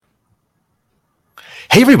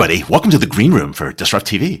Hey everybody, welcome to the green room for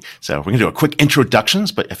DisrupTV. So we're going to do a quick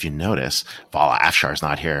introductions, but if you notice, Vala Afshar is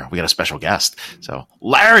not here. We got a special guest. So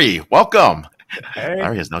Larry, welcome. Hey.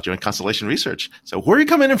 Larry has now joined Constellation Research. So where are you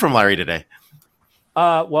coming in from, Larry, today?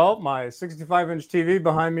 Well, my 65-inch TV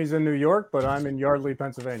behind me is in New York, but I'm in Yardley,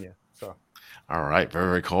 Pennsylvania. So, all right, very,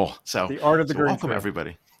 very cool. So the art of the green welcome tree.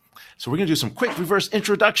 Everybody. So we're going to do some quick reverse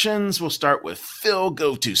introductions. We'll start with Phil,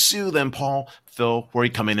 go to Sue, then Paul. Phil, where are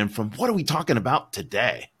you coming in from? What are we talking about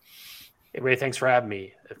today? Hey, Ray, thanks for having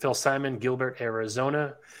me. Phil Simon, Gilbert,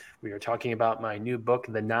 Arizona. We are talking about my new book,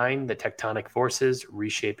 The Nine, The Tectonic Forces,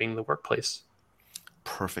 Reshaping the Workplace.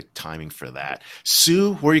 Perfect timing for that.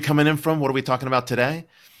 Sue, where are you coming in from? What are we talking about today?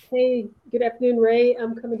 Hey, good afternoon, Ray.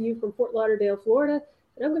 I'm coming to you from Fort Lauderdale, Florida.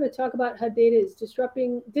 And I'm going to talk about how data is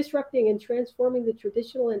disrupting and transforming the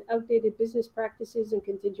traditional and outdated business practices and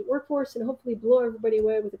contingent workforce, and hopefully blow everybody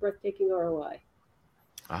away with a breathtaking ROI.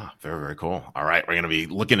 Ah, very, very cool. All right, we're going to be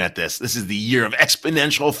looking at this. This is the year of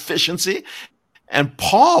exponential efficiency. And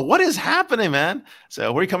Paul, what is happening, man?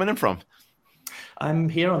 So where are you coming in from? I'm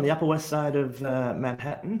here on the Upper West Side of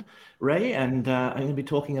Manhattan, Ray, and I'm going to be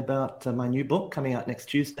talking about my new book coming out next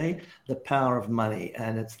Tuesday, The Power of Money,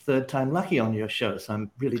 and it's third time lucky on your show, so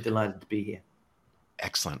I'm really delighted to be here.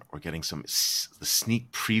 Excellent. We're getting the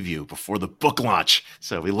sneak preview before the book launch,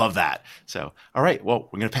 so we love that. So, all right, well,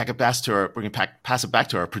 we're going to pass it back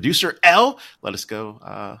to our producer, Elle. Let us go.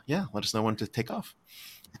 Let us know when to take off.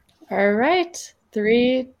 All right,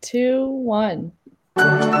 3, 2, 1.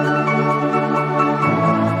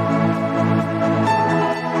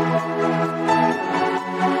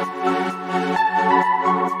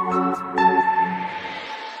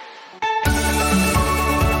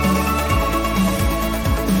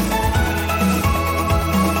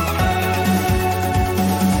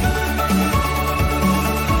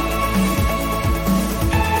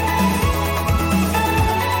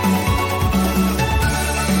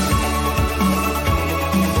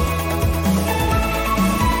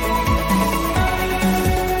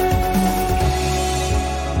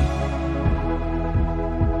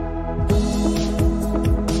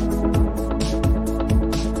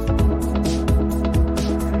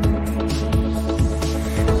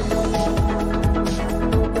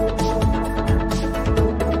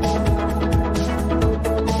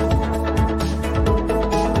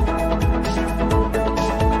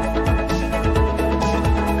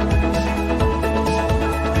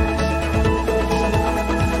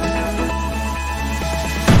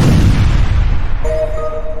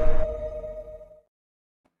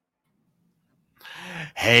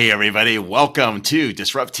 Hey, everybody. Welcome to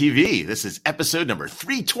DisrupTV. This is episode number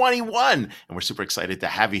 321, and we're super excited to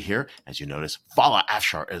have you here. As you notice, Vala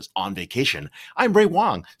Afshar is on vacation. I'm Ray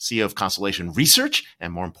Wang, CEO of Constellation Research,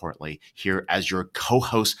 and more importantly, here as your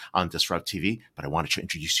co-host on DisrupTV, but I wanted to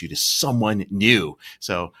introduce you to someone new.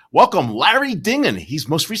 So welcome, Larry Dingen. He's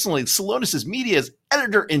most recently Celonis' Media's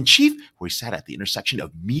editor-in-chief, where he sat at the intersection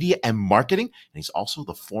of media and marketing, and he's also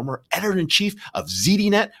the former editor-in-chief of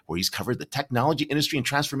ZDNet, where he's covered the technology industry and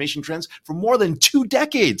transformation trends for more than 2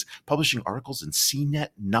 decades, publishing articles in CNET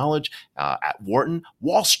Knowledge at Wharton,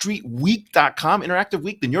 WallStreetWeek.com, Interactive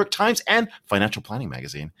Week, the New York Times, and Financial Planning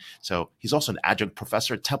Magazine. So he's also an adjunct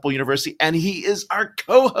professor at Temple University, and he is our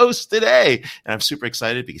co-host today. And I'm super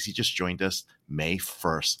excited because he just joined us May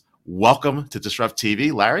 1st. Welcome to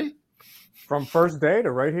DisrupTV, Larry. From first day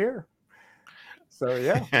to right here. So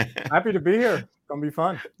yeah, happy to be here. It's going to be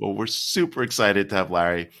fun. Well, we're super excited to have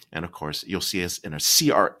Larry. And of course, you'll see us in our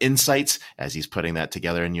CR Insights as he's putting that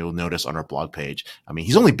together. And you'll notice on our blog page, I mean,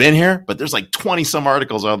 he's only been here, but there's like 20 some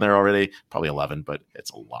articles on there already, probably 11, but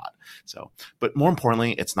it's a lot. So, but more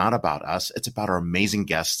importantly, it's not about us. It's about our amazing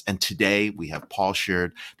guests. And today we have Paul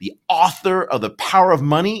Sheard, the author of The Power of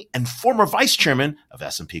Money and former vice chairman of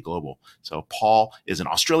S&P Global. So Paul is an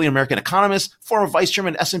Australian-American economist, former vice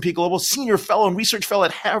chairman at S&P Global, senior fellow and research fellow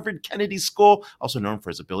at Harvard Kennedy School, also known for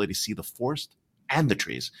his ability to see the forest and the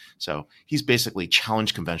trees. So he's basically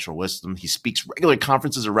challenged conventional wisdom. He speaks regular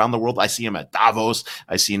conferences around the world. I see him at Davos.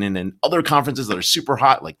 I see him in other conferences that are super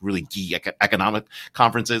hot, like really geek economic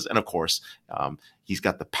conferences. And of course, he's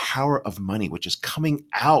got The Power of Money, which is coming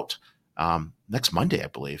out next Monday, I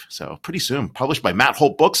believe. So pretty soon, published by Matt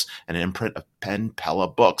Holt Books and an imprint of Penn Pella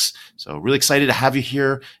Books. So really excited to have you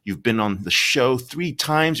here. You've been on the show 3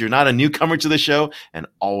 times. You're not a newcomer to the show, and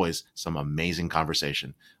always some amazing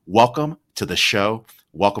conversation. Welcome to the show.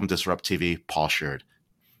 Welcome to DisrupTV, Paul Sheard.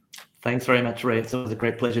 Thanks very much, Ray. It's always a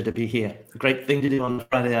great pleasure to be here. A great thing to do on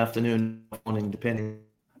Friday afternoon, morning, depending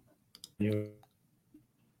on your...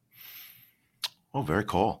 Oh, very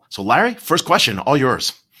cool. So Larry, first question, all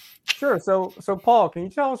yours. Sure. So Paul, can you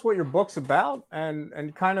tell us what your book's about,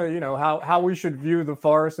 and kind of how we should view the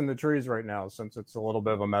forest and the trees right now, since it's a little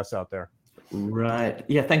bit of a mess out there? Right.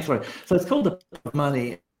 Yeah. Thanks, Roy. So it's called The Power of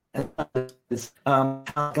Money, and it's how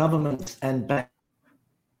governments and banks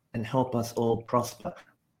can help us all prosper.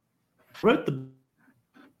 I wrote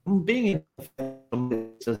being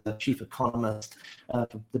as a chief economist for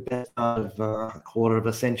the best part of a quarter of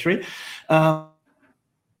a century. I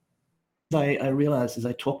realized as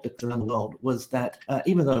I talked around the world was that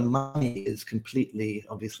even though money is completely,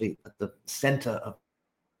 obviously, at the center of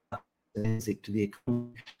music to the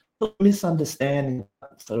economy, misunderstanding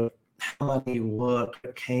sort of how money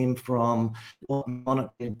worked, came from, what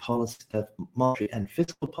monetary and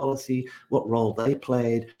fiscal policy, what role they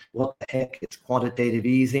played, what the heck is quantitative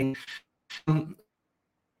easing.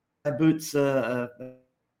 My boots Harvard,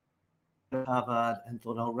 and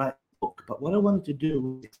thought I'll write a book. But what I wanted to do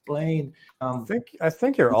was explain. I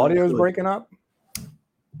think your audio is breaking up.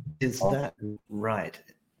 Is that right?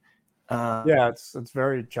 Yeah, it's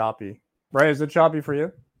very choppy. Ray, is it choppy for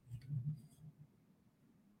you?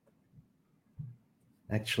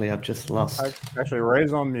 Actually, I've just lost. Actually,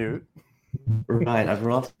 Ray's on mute. Right, I've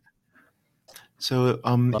lost. So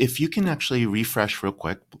if you can actually refresh real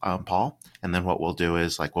quick, Paul, and then what we'll do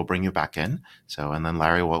is we'll bring you back in. So, and then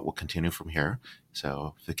Larry will continue from here.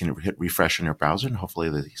 So if you can hit refresh in your browser, and hopefully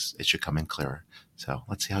it should come in clearer. So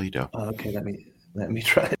let's see how you do. Okay, let me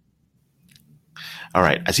try. All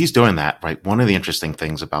right. As he's doing that, right, one of the interesting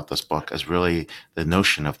things about this book is really the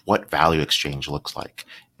notion of what value exchange looks like.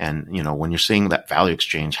 And, when you're seeing that value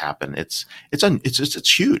exchange happen, it's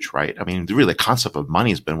huge, right? I mean, really, the concept of money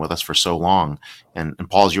has been with us for so long. And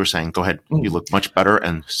Paul, as you were saying, go ahead. You look much better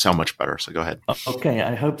and sell much better. So go ahead. Okay.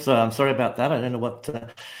 I hope so. I'm sorry about that. I don't know what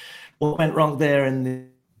went wrong there in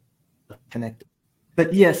the connect.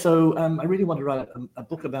 But yeah, so I really want to write a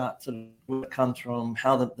book about sort of where it comes from,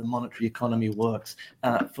 how the monetary economy works,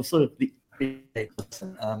 for sort of the everyday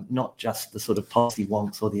person, not just the sort of policy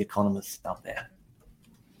wonks or the economists out there.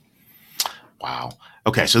 Wow.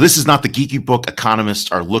 Okay, so this is not the geeky book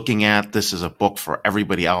economists are looking at. This is a book for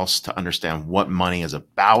everybody else to understand what money is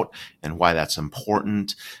about and why that's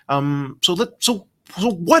important. So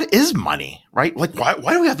what is money, right? Why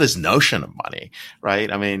do we have this notion of money,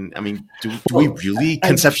 right? I mean, do we really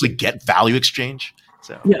conceptually get value exchange?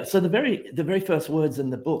 So yeah. So the very first words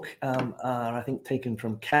in the book are, I think, taken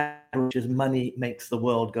from Cat, which is "money makes the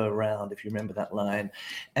world go round." If you remember that line,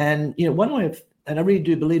 and one way of, and I really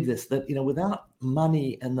do believe this, that without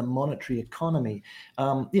money and the monetary economy,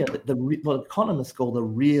 what economists call the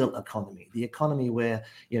real economy, the economy where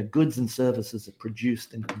goods and services are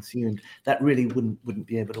produced and consumed, that really wouldn't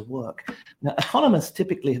be able to work. Now, economists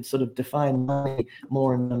typically have sort of defined money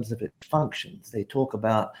more in terms of its functions. They talk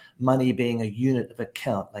about money being a unit of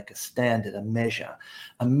account, like a standard, a measure,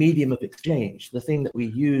 a medium of exchange, the thing that we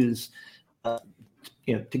use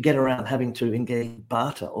to get around having to engage in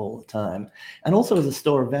barter all the time, and also as a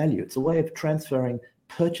store of value. It's a way of transferring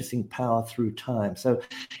purchasing power through time. So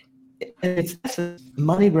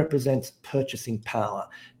money represents purchasing power,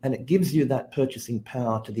 and it gives you that purchasing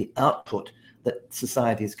power to the output that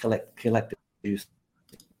societies collectively use.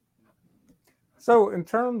 So in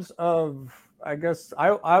terms of, I guess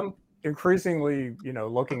I'm increasingly,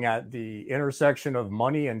 looking at the intersection of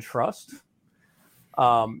money and trust.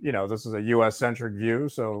 This is a U.S.-centric view,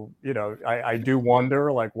 so I do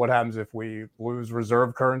wonder, what happens if we lose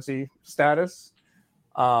reserve currency status?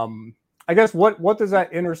 I guess what does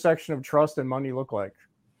that intersection of trust and money look like?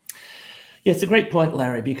 Yeah, it's a great point,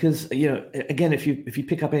 Larry, because again, if you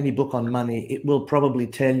pick up any book on money, it will probably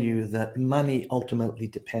tell you that money ultimately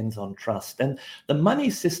depends on trust, and the money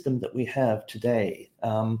system that we have today.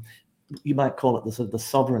 You might call it the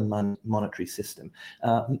sovereign monetary system.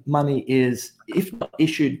 Money is, if not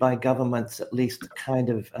issued by governments, at least kind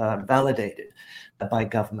of validated by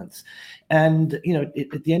governments. And at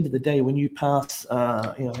the end of the day, when you pass,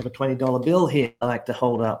 I have a $20 bill here. I like to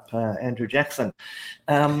hold up Andrew Jackson.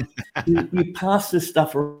 You pass this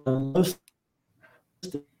stuff around. Most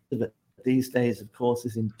of it these days, of course,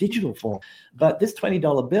 is in digital form. But this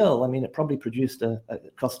 $20 bill, it probably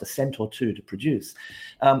cost a cent or two to produce.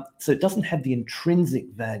 So it doesn't have the intrinsic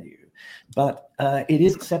value, but it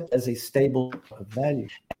is accepted as a stable of value.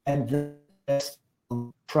 And there's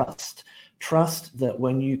trust that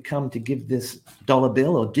when you come to give this dollar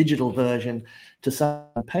bill or digital version to some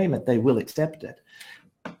payment, they will accept it.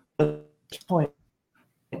 But this point,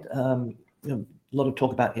 a lot of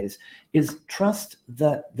talk about is trust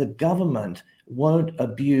that the government won't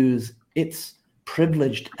abuse its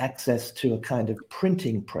privileged access to a kind of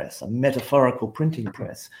printing press, a metaphorical printing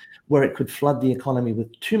press, where it could flood the economy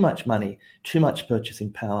with too much money, too much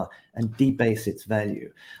purchasing power, and debase its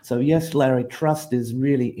value. So yes, Larry, trust is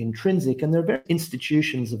really intrinsic, and there are various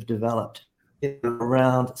institutions have developed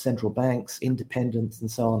around central banks, independence,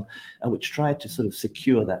 and so on, which try to sort of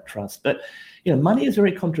secure that trust. But money is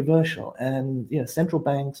very controversial, and central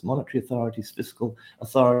banks, monetary authorities, fiscal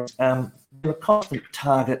authorities, they're a constant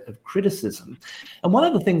target of criticism. And one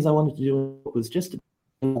of the things I wanted to do was just to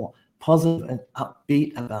be more positive and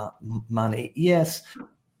upbeat about money. Yes,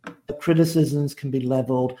 the criticisms can be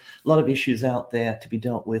leveled, a lot of issues out there to be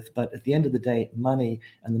dealt with, but at the end of the day, money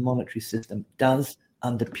and the monetary system does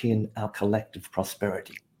underpin our collective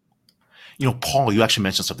prosperity. Paul, you actually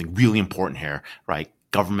mentioned something really important here, right?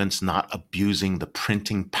 Governments not abusing the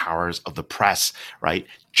printing powers of the press, right?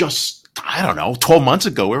 Just, 12 months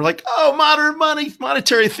ago, we were like, oh, modern money,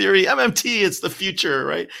 monetary theory, MMT, it's the future,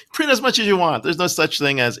 right? Print as much as you want. There's no such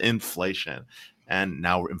thing as inflation. And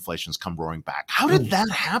now inflation's come roaring back. How did that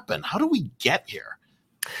happen? How do we get here?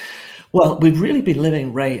 Well, we've really been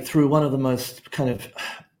living, Ray, through one of the most kind of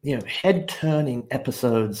head-turning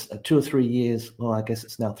episodes, 2 or 3 years, well, I guess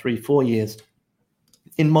it's now 3-4 years,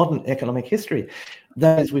 in modern economic history.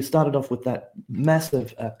 That is, we started off with that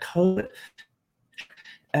massive COVID,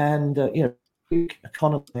 and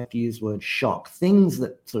economists like to use the word shock, things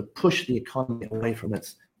that sort of push the economy away from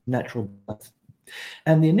its natural balance.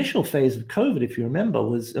 And the initial phase of COVID, if you remember,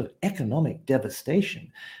 was of economic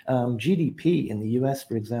devastation. GDP in the US,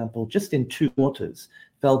 for example, just in 2 quarters,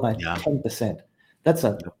 fell by 10%. That's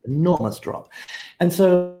an enormous drop. And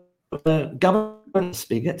so the government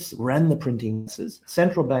spigots ran the printing presses.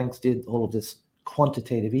 Central banks did all of this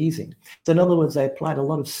quantitative easing. So in other words, they applied a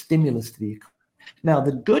lot of stimulus to the economy. Now,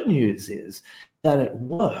 the good news is that it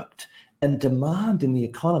worked, and demand in the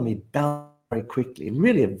economy bounced very quickly,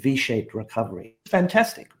 really a V-shaped recovery.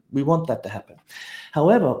 Fantastic. We want that to happen.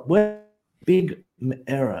 However, where big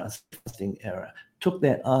error took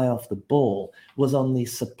their eye off the ball was on the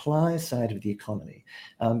supply side of the economy.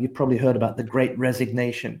 You've probably heard about the Great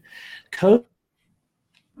Resignation. COVID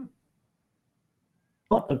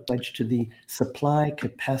approach to the supply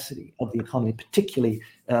capacity of the economy, particularly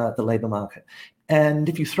the labor market. And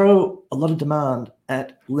if you throw a lot of demand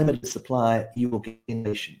at limited supply, you will get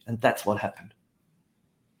inflation. And that's what happened.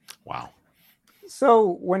 Wow.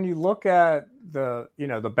 So when you look at the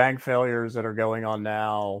bank failures that are going on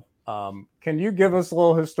now, can you give us a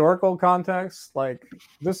little historical context? Like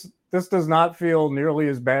this does not feel nearly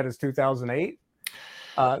as bad as 2008.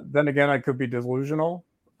 Then again, I could be delusional.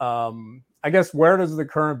 I guess where does the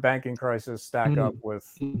current banking crisis stack up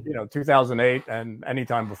with 2008 and any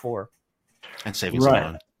time before? And savings and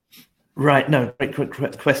loan. Right. No,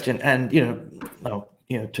 great question. And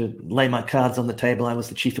to lay my cards on the table, I was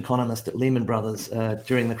the chief economist at Lehman Brothers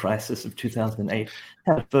during the crisis of 2008.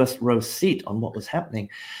 Had a first row seat on what was happening.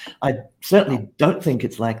 I certainly don't think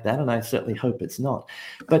it's like that, and I certainly hope it's not.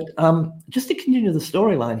 But just to continue the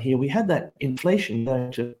storyline here, we had that inflation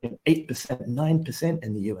going to 8%, 9%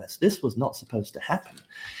 in the US. This was not supposed to happen.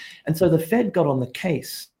 And so the Fed got on the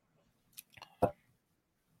case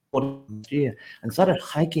year and started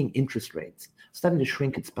hiking interest rates, starting to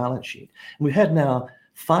shrink its balance sheet. And we've had now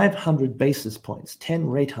 500 basis points, 10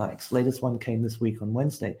 rate hikes. Latest one came this week on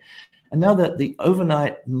Wednesday. And now that the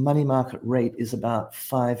overnight money market rate is about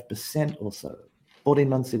 5% or so. 14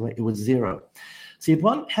 months ago, it was 0. So you've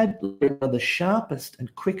had the sharpest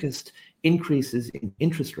and quickest increases in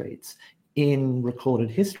interest rates in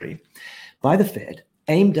recorded history by the Fed,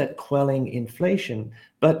 aimed at quelling inflation.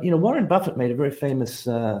 But, Warren Buffett made a very famous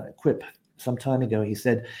quip some time ago. He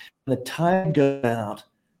said, "The tide goes out,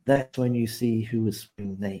 that's when you see who is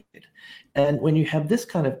swimming naked." And when you have this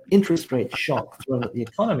kind of interest rate shock thrown at the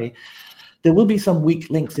economy, there will be some weak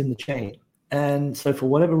links in the chain. And so for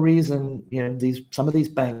whatever reason, some of these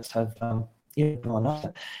banks have gone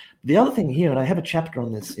up. The other thing here, and I have a chapter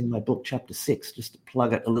on this in my book, chapter 6, just to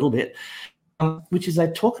plug it a little bit, which is I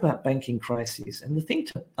talk about banking crises. And the thing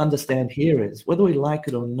to understand here is, whether we like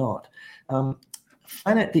it or not,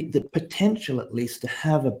 the potential, at least, to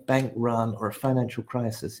have a bank run or a financial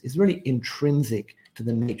crisis is really intrinsic to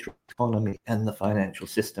the nature of the economy and the financial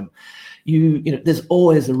system. There's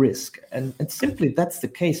always a risk. And simply that's the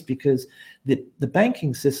case because the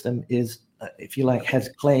banking system is, if you like, has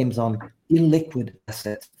claims on illiquid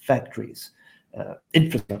assets, factories,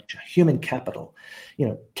 infrastructure, human capital,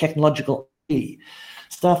 technological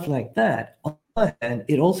stuff like that. On the other hand,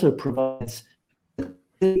 it also provides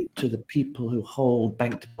to the people who hold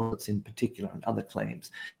bank deposits in particular and other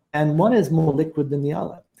claims. And one is more liquid than the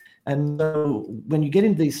other. And so when you get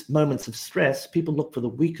into these moments of stress, people look for the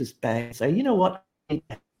weakest bank and say, you know what, I need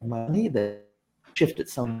to have money, they shift it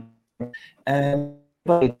somewhere. And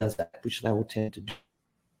everybody does that, which they will tend to do.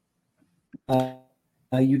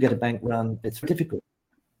 You get a bank run, it's difficult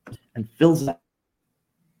and fills that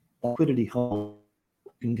liquidity hole,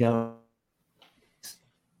 can go.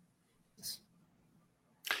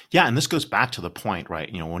 Yeah, and this goes back to the point,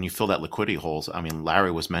 right? When you fill that liquidity holes, I mean,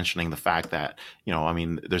 Larry was mentioning the fact that,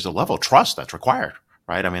 there's a level of trust that's required,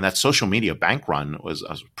 right? I mean, that social media bank run was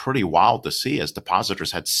pretty wild to see, as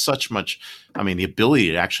depositors had such much, the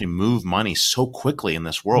ability to actually move money so quickly in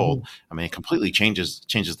this world. Mm-hmm. It completely changes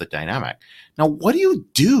the dynamic. Now, what do you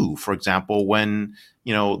do, for example, when,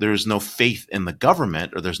 there's no faith in the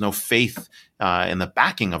government, or there's no faith in the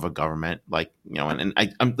backing of a government, like,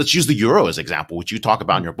 let's use the euro as example, which you talk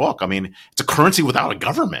about in your book. It's a currency without a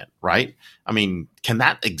government, right? Can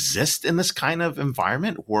that exist in this kind of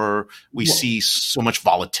environment where we see so much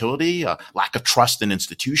volatility, lack of trust in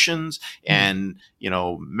institutions, and,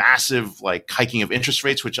 massive like hiking of interest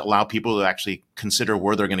rates, which allow people to actually consider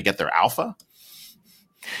where they're going to get their alpha?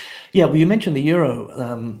 Yeah, well, you mentioned the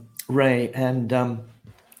euro, Ray, and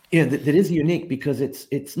that is unique because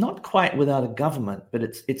it's not quite without a government, but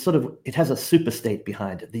it has a super state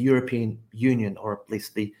behind it, the European Union, or at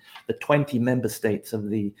least the 20 member states of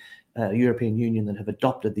the European Union that have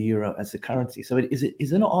adopted the euro as a currency. So it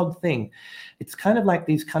is an odd thing. It's kind of like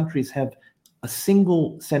these countries have a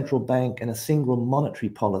single central bank and a single monetary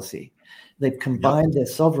policy. They've combined their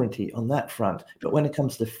sovereignty on that front. But when it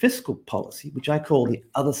comes to fiscal policy, which I call the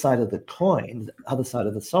other side of the coin, the other side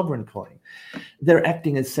of the sovereign coin, they're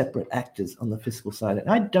acting as separate actors on the fiscal side. And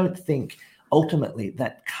I don't think ultimately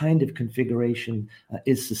that kind of configuration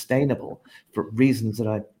is sustainable for reasons that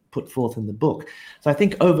I put forth in the book. So I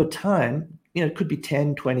think over time, it could be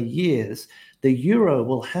 10, 20 years, the euro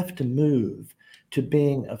will have to move to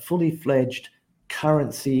being a fully fledged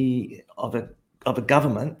currency of a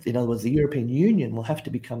government. In other words, the European Union will have to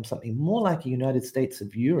become something more like the United States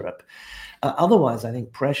of Europe. Otherwise, I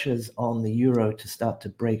think pressures on the euro to start to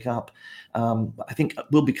break up, I think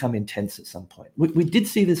will become intense at some point. We did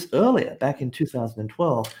see this earlier, back in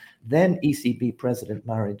 2012. Then ECB President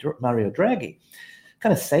Mario Draghi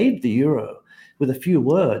kind of saved the euro with a few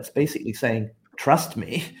words, basically saying, trust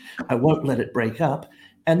me, I won't let it break up.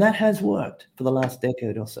 And that has worked for the last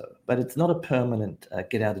decade or so, but it's not a permanent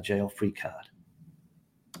get out of jail free card.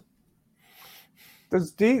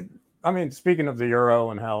 Speaking of the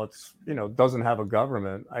euro and how it's, doesn't have a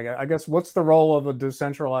government, I guess what's the role of a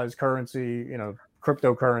decentralized currency,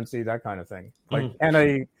 cryptocurrency, that kind of thing? Like,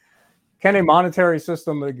 can a monetary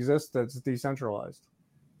system exist that's decentralized?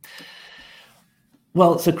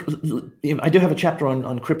 Well, so I do have a chapter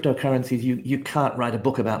on cryptocurrencies. You can't write a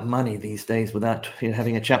book about money these days without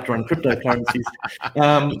having a chapter on cryptocurrencies.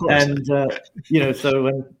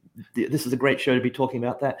 This is a great show to be talking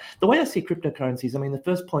about that. The way I see cryptocurrencies, the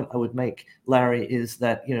first point I would make, Larry, is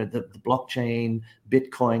that, the blockchain,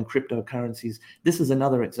 Bitcoin, cryptocurrencies, this is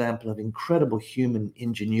another example of incredible human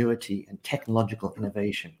ingenuity and technological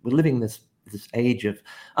innovation. We're living this age of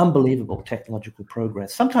unbelievable technological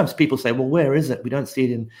progress. Sometimes people say, well, where is it? We don't see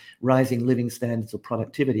it in rising living standards or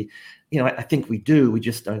productivity. I think we do. We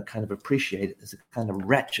just don't kind of appreciate it. There's a kind of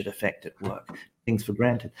ratchet effect at work, things for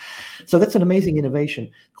granted. So that's an amazing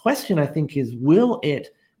innovation. Question, I think, is will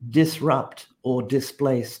it disrupt or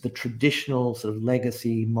displace the traditional sort of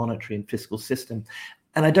legacy monetary and fiscal system?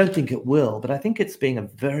 And I don't think it will, but I think it's being a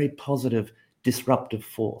very positive disruptive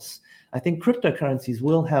force. I think cryptocurrencies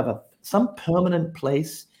will have some permanent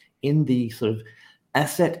place in the sort of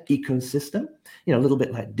asset ecosystem, a little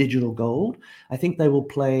bit like digital gold. I think they will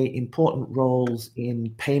play important roles in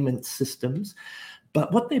payment systems.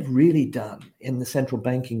 But what they've really done in the central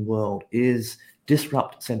banking world is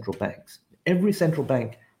disrupt central banks. Every central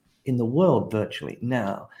bank in the world virtually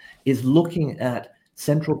now is looking at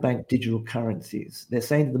central bank digital currencies. They're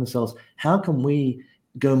saying to themselves, how can we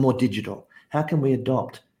go more digital? How can we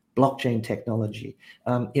adopt blockchain technology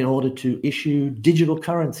in order to issue digital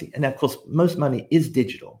currency? And of course, most money is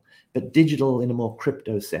digital, but digital in a more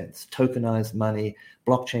crypto sense, tokenized money,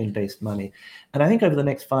 blockchain-based money. And I think over the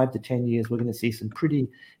next 5 to 10 years, we're going to see some pretty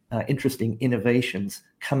interesting innovations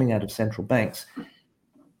coming out of central banks,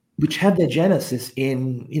 which had their genesis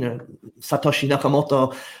in, Satoshi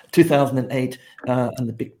Nakamoto, 2008, and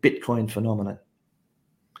the big Bitcoin phenomenon.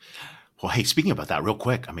 Well, hey, speaking about that real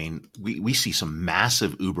quick, I mean, we see some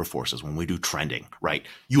massive Uber forces when we do trending, right?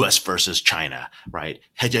 US versus China, right?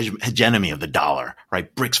 Hegemony of the dollar,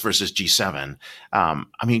 right? BRICS versus G7.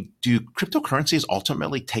 I mean, do cryptocurrencies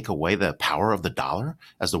ultimately take away the power of the dollar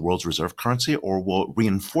as the world's reserve currency, or will it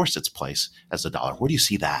reinforce its place as the dollar? Where do you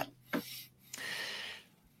see that?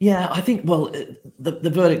 Yeah, I think, well, the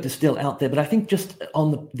verdict is still out there, but I think just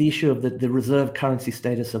on the issue of the reserve currency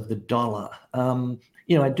status of the dollar,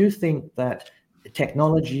 I do think that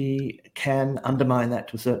technology can undermine that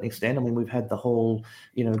to a certain extent. I mean, we've had the whole,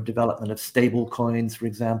 development of stable coins, for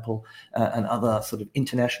example, and other sort of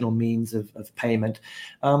international means of payment.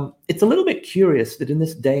 It's a little bit curious that in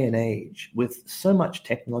this day and age, with so much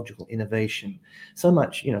technological innovation, so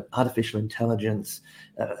much, artificial intelligence,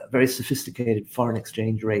 very sophisticated foreign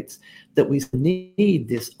exchange rates, that we need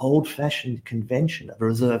this old-fashioned convention of a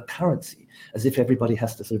reserve currency, as if everybody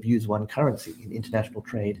has to sort of use one currency in international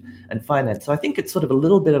trade and finance. So I think it's sort of a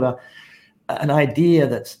little bit of an idea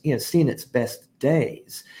that's seen its best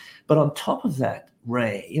days. But on top of that,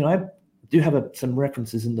 Ray, I do have some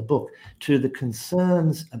references in the book to the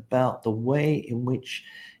concerns about the way in which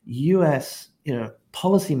U.S.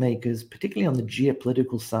 policymakers, particularly on the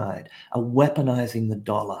geopolitical side, are weaponizing the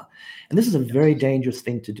dollar. And this is a very dangerous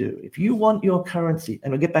thing to do. If you want your currency,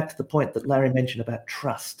 and we'll get back to the point that Larry mentioned about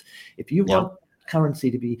trust, if you want currency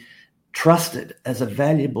to be trusted as a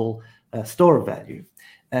valuable store of value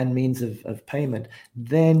and means of payment,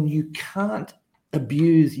 then you can't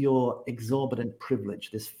abuse your exorbitant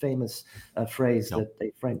privilege, this famous phrase that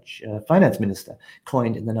the French finance minister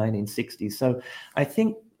coined in the 1960s. So I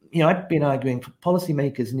think, I've been arguing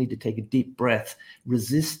policymakers need to take a deep breath,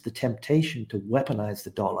 resist the temptation to weaponize the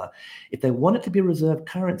dollar. If they want it to be a reserve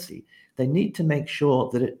currency, they need to make sure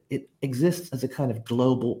that it exists as a kind of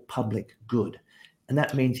global public good. And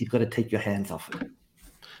that means you've got to take your hands off it.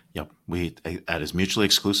 Yep, that is mutually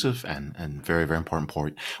exclusive and very, very important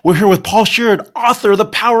point. We're here with Paul Sheard, author of The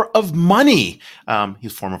Power of Money.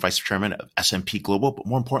 He's former vice chairman of S&P Global, but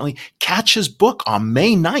more importantly, catch his book on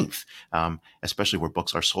May 9th, especially where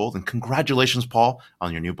books are sold. And congratulations, Paul,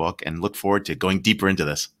 on your new book, and look forward to going deeper into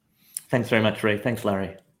this. Thanks very much, Ray. Thanks,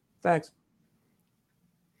 Larry. Thanks.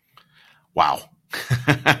 Wow.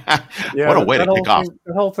 Yeah, what a way to kick off.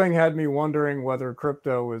 The whole thing had me wondering whether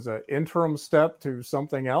crypto is an interim step to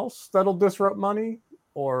something else that'll disrupt money,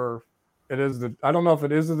 or I don't know if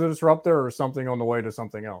it is the disruptor or something on the way to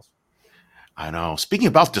something else. I know. Speaking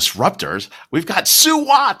about disruptors, we've got Sue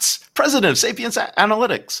Watts, president of Sapience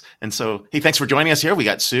Analytics. And so, hey, thanks for joining us here. We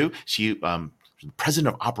got Sue. She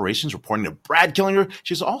president of operations, reporting to Brad Killinger.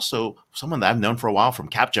 She's also someone that I've known for a while from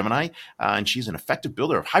Capgemini, and she's an effective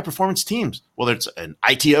builder of high-performance teams, whether it's an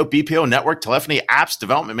ITO, BPO, network, telephony, apps,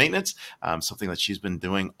 development, maintenance, something that she's been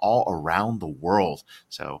doing all around the world.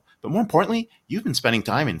 So, but more importantly, you've been spending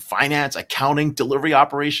time in finance, accounting, delivery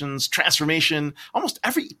operations, transformation, almost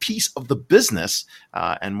every piece of the business,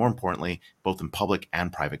 and more importantly, both in public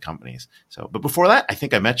and private companies. So, but before that, I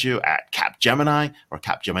think I met you at Capgemini or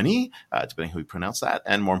Capgemini, depending who you pronounce that.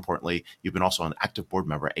 And more importantly, you've been also an active board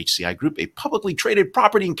member at HCI Group, a publicly traded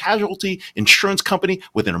property and casualty insurance company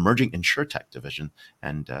with an emerging insurtech division.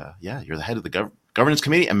 And you're the head of the governance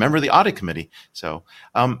committee and member of the audit committee. So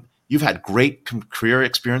you've had great career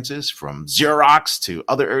experiences from Xerox to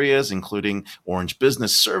other areas, including Orange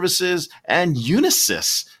Business Services and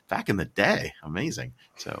Unisys back in the day. Amazing.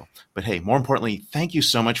 So, but hey, more importantly, thank you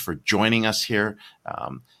so much for joining us here.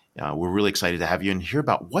 We're really excited to have you and hear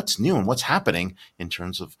about what's new and what's happening in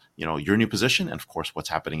terms of, your new position and, of course, what's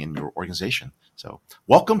happening in your organization. So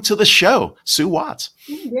welcome to the show, Sue Watts.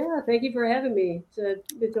 Yeah, thank you for having me.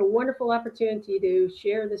 It's a wonderful opportunity to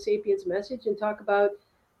share the Sapience message and talk about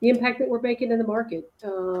the impact that we're making in the market.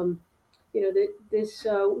 This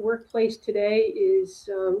workplace today is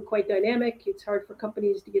quite dynamic. It's hard for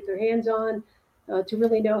companies to get their hands on, to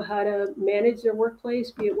really know how to manage their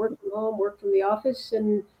workplace, be it work from home, work from the office.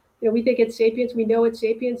 And we think at Sapience, we know at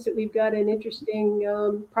Sapience that we've got an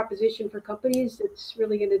interesting proposition for companies that's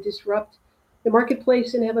really going to disrupt the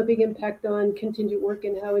marketplace and have a big impact on contingent work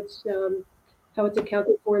and how it's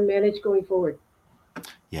accounted for and managed going forward.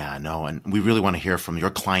 Yeah, I know. And we really want to hear from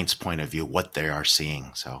your client's point of view, what they are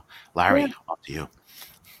seeing. So Larry, up to you.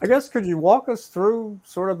 I guess, could you walk us through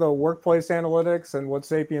sort of the workplace analytics and what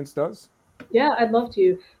Sapience does? Yeah, I'd love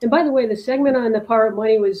to. And by the way, the segment on the power of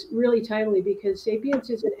money was really timely because Sapience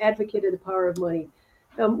is an advocate of the power of money.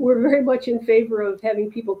 We're very much in favor of having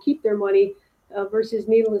people keep their money versus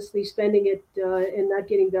needlessly spending it and not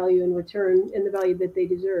getting value in return and the value that they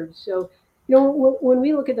deserve. So When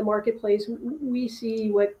we look at the marketplace, we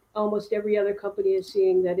see what almost every other company is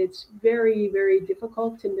seeing, that it's very, very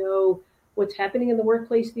difficult to know what's happening in the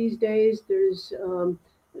workplace these days. There's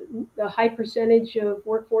a high percentage of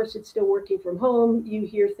workforce that's still working from home. You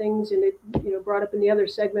hear things, and it brought up in the other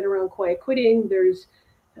segment around quiet quitting. There's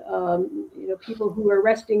people who are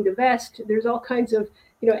resting to vest. There's all kinds of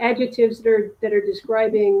adjectives that are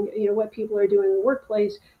describing what people are doing in the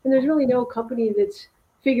workplace, and there's really no company that's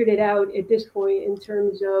figured it out at this point in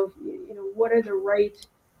terms of what are the right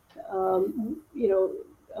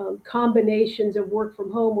combinations of work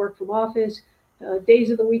from home, work from office,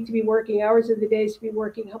 days of the week to be working, hours of the days to be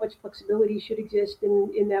working, how much flexibility should exist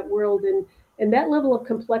in that world, and that level of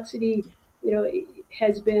complexity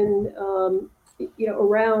has been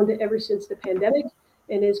around ever since the pandemic.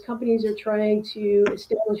 And as companies are trying to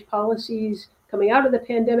establish policies coming out of the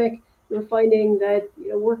pandemic, we're finding that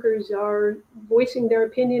workers are voicing their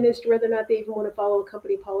opinion as to whether or not they even want to follow a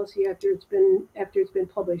company policy after it's been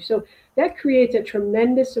published. So that creates a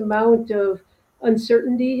tremendous amount of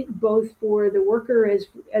uncertainty, both for the worker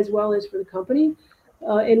as well as for the company.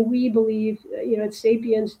 And we believe, at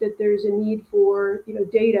Sapience, that there's a need for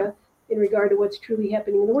data in regard to what's truly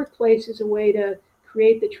happening in the workplace as a way to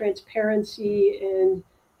create the transparency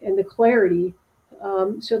and the clarity,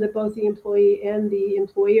 so that both the employee and the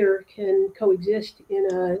employer can coexist in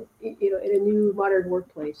a new modern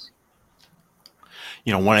workplace.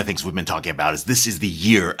 One of the things we've been talking about is this is the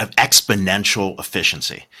year of exponential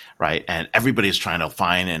efficiency, right? And everybody's trying to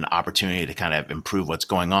find an opportunity to kind of improve what's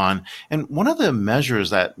going on. And one of the measures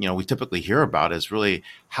that, we typically hear about is really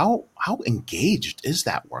how engaged is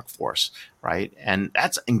that workforce, right? And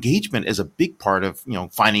that's engagement is a big part of,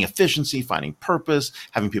 finding efficiency, finding purpose,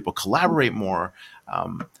 having people collaborate more.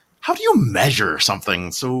 How do you measure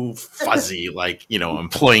something so fuzzy like,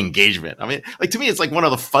 employee engagement? I mean, to me, it's like one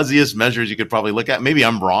of the fuzziest measures you could probably look at. Maybe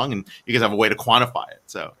I'm wrong, and you guys have a way to quantify it.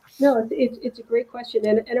 So no, it's a great question,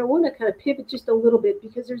 and I want to kind of pivot just a little bit,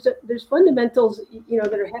 because there's fundamentals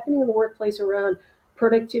that are happening in the workplace around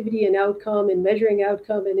productivity and outcome, and measuring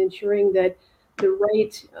outcome, and ensuring that the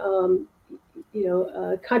right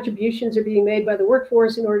contributions are being made by the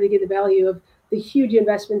workforce in order to get the value of the huge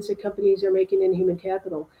investments that companies are making in human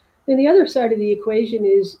capital. Then the other side of the equation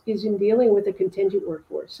is in dealing with a contingent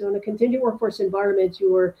workforce. So in a contingent workforce environment,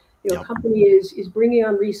 your company is bringing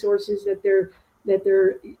on resources that they're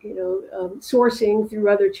sourcing through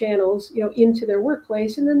other channels into their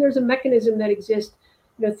workplace, and then there's a mechanism that exists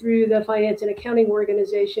through the finance and accounting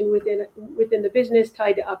organization within the business,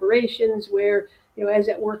 tied to operations, where as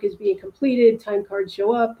that work is being completed, time cards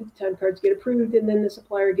show up, time cards get approved, and then the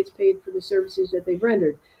supplier gets paid for the services that they've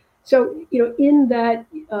rendered. So, in that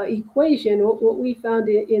equation, what we found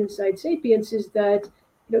inside Sapience is that,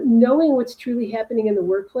 knowing what's truly happening in the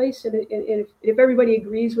workplace, and if everybody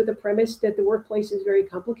agrees with the premise that the workplace is very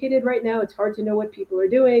complicated right now, it's hard to know what people are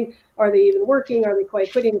doing. Are they even working? Are they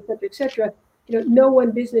quiet quitting, et cetera, et cetera? No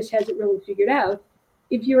one business has it really figured out.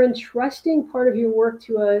 If you're entrusting part of your work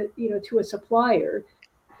to a supplier,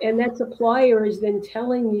 and that supplier is then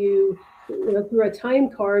telling you, through a time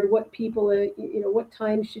card, what people, what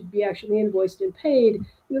time should be actually invoiced and paid,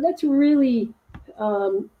 that's a really,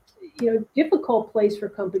 difficult place for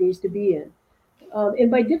companies to be in. And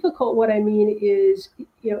by difficult, what I mean is,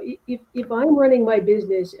 if I'm running my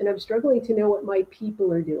business and I'm struggling to know what my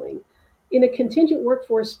people are doing, in a contingent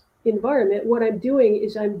workforce environment, what I'm doing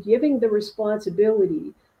is I'm giving the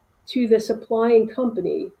responsibility to the supplying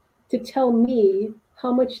company to tell me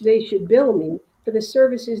how much they should bill me for the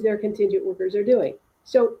services their contingent workers are doing.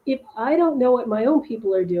 So if I don't know what my own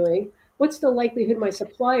people are doing, what's the likelihood my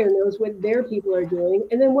supplier knows what their people are doing?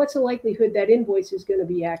 And then what's the likelihood that invoice is going to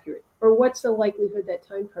be accurate? Or what's the likelihood that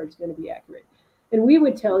time card is going to be accurate? And we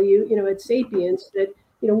would tell you, at Sapience, that,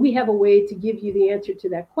 we have a way to give you the answer to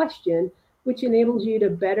that question, which enables you to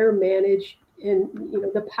better manage and,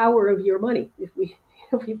 the power of your money. If we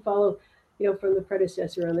follow, from the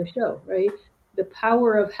predecessor on the show, right? The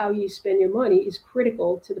power of how you spend your money is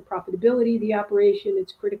critical to the profitability of the operation.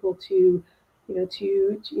 It's critical to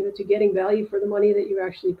getting value for the money that you're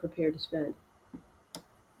actually prepared to spend.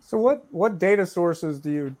 So what data sources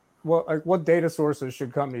what data sources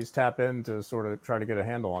should companies tap in to sort of try to get a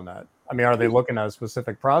handle on that? I mean, are they looking at a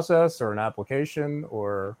specific process or an application,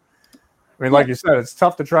 or, I mean, like you said, it's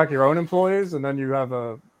tough to track your own employees, and then you have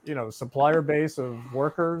a supplier base of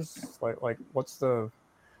workers. Like what's the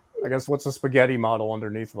spaghetti model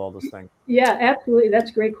underneath of all this thing? Yeah, absolutely.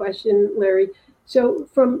 That's a great question, Larry. So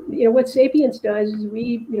from what Sapience does is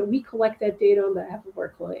we collect that data on behalf of our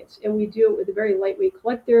clients, and we do it with a very lightweight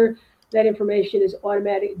collector. that information is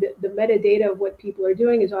automatic. The metadata of what people are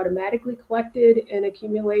doing is automatically collected and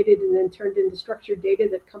accumulated and then turned into structured data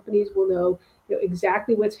that companies will know,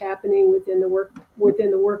 exactly what's happening within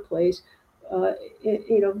the workplace,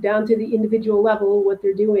 down to the individual level, what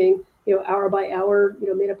they're doing, hour by hour,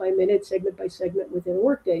 minute by minute, segment by segment within a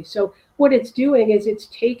workday. So what it's doing is it's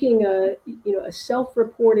taking a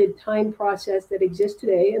self-reported time process that exists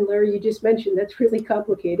today. And Larry, you just mentioned that's really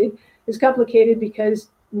complicated. It's complicated because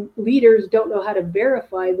leaders don't know how to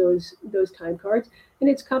verify those time cards, and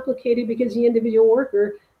it's complicated because the individual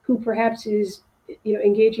worker who perhaps is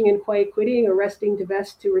engaging in quiet quitting or resting to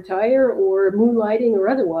vest to retire or moonlighting or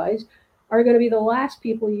otherwise are going to be the last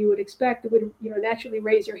people you would expect that would naturally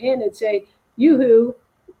raise your hand and say, "Yoo-hoo,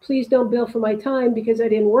 please don't bill for my time because I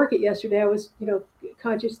didn't work it yesterday. I was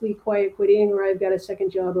consciously quiet quitting, or I've got a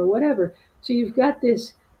second job or whatever." So you've got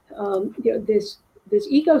this this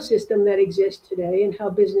ecosystem that exists today and how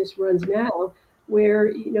business runs now,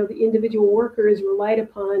 where the individual worker is relied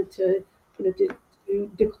upon to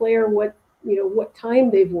declare what time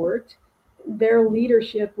they've worked. Their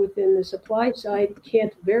leadership within the supply side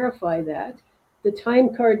can't verify that. The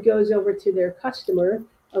time card goes over to their customer.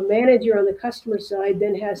 A manager on the customer side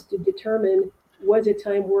then has to determine, was it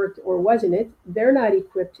time worked or wasn't it? They're not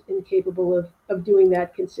equipped and capable of doing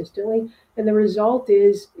that consistently. And the result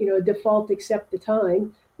is, default accept the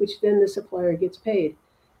time, which then the supplier gets paid.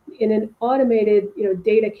 In an automated,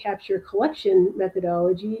 data capture collection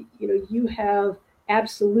methodology, you have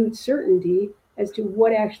absolute certainty as to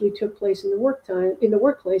what actually took place in the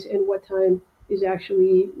workplace and what time is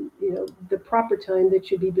actually, the proper time that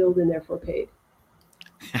should be billed and therefore paid.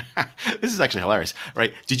 This is actually hilarious,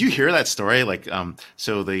 right? Did you hear that story?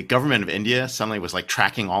 So the government of India suddenly was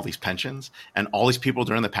tracking all these pensions, and all these people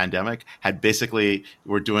during the pandemic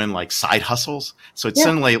were doing side hustles. So it's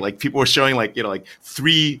suddenly people were showing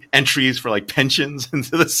 3 entries for pensions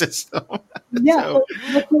into the system. Yeah, so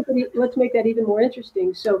let's make that even more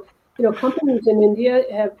interesting. So companies in India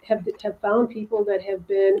have found people that have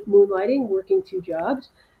been moonlighting, working 2 jobs.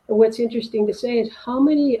 And what's interesting to say is how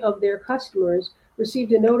many of their customers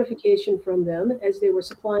received a notification from them as they were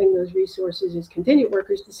supplying those resources as contingent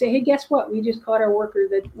workers to say, "Hey, guess what? We just caught our worker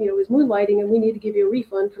that was moonlighting, and we need to give you a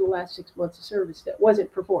refund for the last 6 months of service that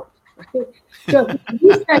wasn't performed." Right? So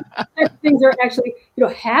these types of things are actually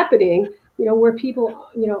happening. Where people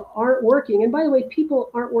aren't working, and by the way, people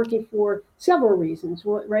aren't working for several reasons.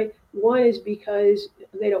 Right? One is because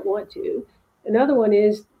they don't want to. Another one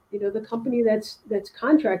is the company that's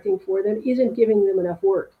contracting for them isn't giving them enough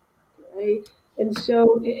work. Right? And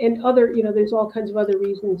so, and other, there's all kinds of other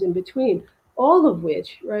reasons in between, all of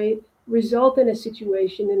which, right, result in a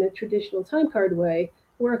situation in a traditional time card way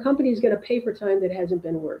where a company is going to pay for time that hasn't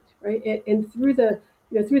been worked, right? And through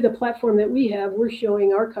the platform that we have, we're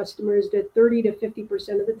showing our customers that 30 to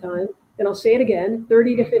 50% of the time, and I'll say it again,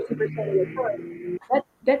 30 to 50% of the time,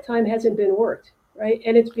 that time hasn't been worked, right?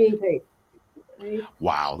 And it's being paid.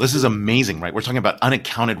 Wow, this is amazing, right? We're talking about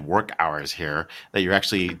unaccounted work hours here that you're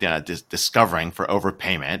actually discovering for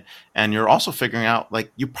overpayment. And you're also figuring out,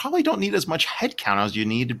 you probably don't need as much headcount as you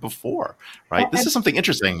needed before, right? This is something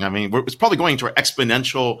interesting. I mean, it's probably going to an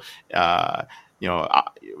exponential,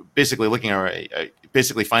 basically looking at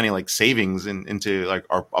basically finding savings into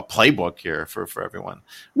a playbook here for everyone,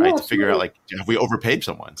 right? To figure out have we overpaid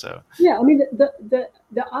someone? So yeah, I mean the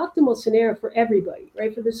optimal scenario for everybody,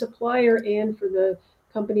 right, for the supplier and for the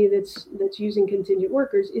company that's using contingent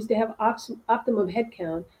workers is to have optimum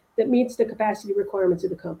headcount that meets the capacity requirements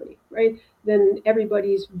of the company, right? Then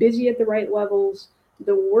everybody's busy at the right levels,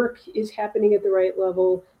 the work is happening at the right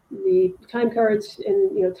level. The time cards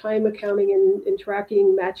and time accounting and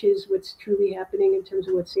tracking matches what's truly happening in terms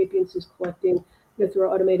of what Sapience is collecting through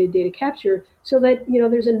our automated data capture, so that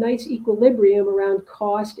there's a nice equilibrium around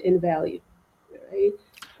cost and value. Right?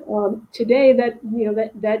 Today,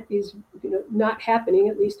 that is not happening.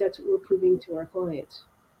 At least that's what we're proving to our clients.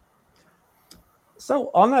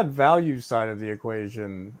 So on that value side of the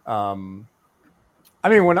equation, I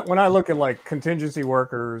mean, when I look at contingency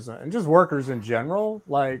workers and just workers in general,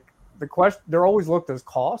 the question, they're always looked as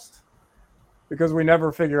cost because we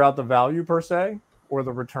never figure out the value per se or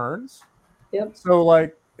the returns. Yep. So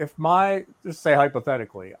if just say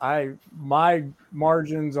hypothetically, my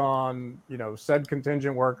margins on, said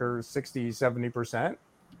contingent workers, 60, 70%,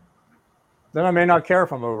 then I may not care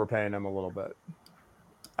if I'm overpaying them a little bit.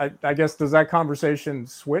 I guess, does that conversation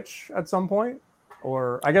switch at some point?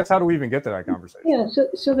 Or I guess, how do we even get to that conversation? Yeah,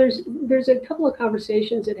 so there's a couple of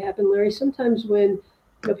conversations that happen, Larry. Sometimes when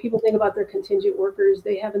people think about their contingent workers,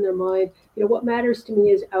 they have in their mind, what matters to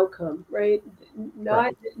me is outcome, right?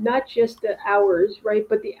 not just the hours, right,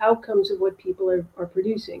 but the outcomes of what people are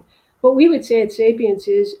producing. What we would say at Sapience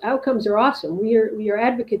is outcomes are awesome. We are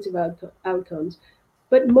advocates of outcomes,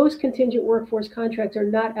 but most contingent workforce contracts are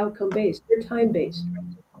not outcome based. They're time based.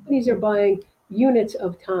 Companies are buying units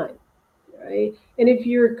of time, right? And if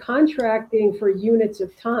you're contracting for units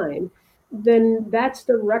of time, then that's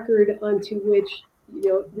the record onto which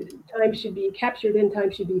time should be captured and time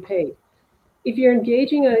should be paid. If you're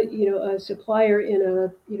engaging a supplier in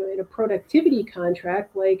a productivity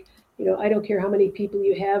contract, like, I don't care how many people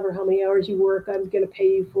you have or how many hours you work, I'm going to pay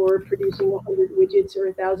you for producing 100 widgets or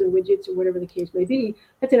 1,000 widgets or whatever the case may be.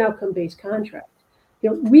 That's an outcome-based contract.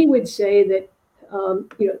 We would say that,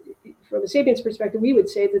 from a Sapience perspective, we would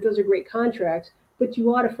say that those are great contracts, but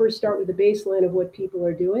you ought to first start with the baseline of what people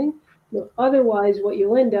are doing. Otherwise, what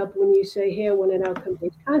you'll end up when you say, hey, I want an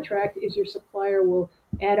outcome-based contract, is your supplier will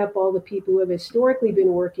add up all the people who have historically been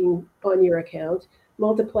working on your account,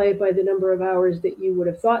 multiply it by the number of hours that you would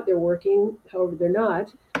have thought they're working, however they're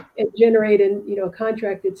not, and generate a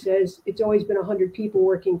contract that says it's always been 100 people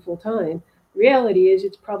working full-time. Reality is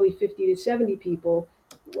it's probably 50 to 70 people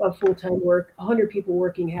of full-time work, 100 people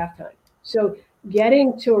working half-time. So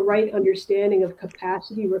getting to a right understanding of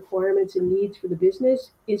capacity requirements and needs for the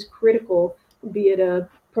business is critical, be it a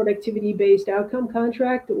productivity-based outcome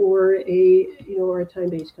contract or a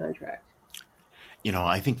time-based contract.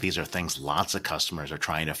 I think these are things lots of customers are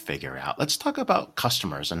trying to figure out. Let's talk about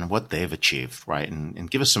customers and what they've achieved, right?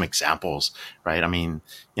 And give us some examples, right? I mean,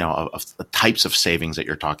 of the types of savings that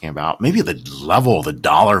you're talking about, maybe the level, the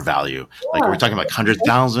dollar value. Like, we're talking about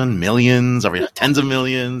 100,000, millions, or tens of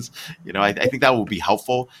millions. I think that will be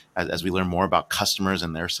helpful as we learn more about customers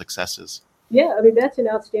and their successes. Yeah, I mean, that's an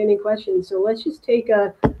outstanding question. So let's just take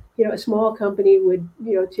a small company would,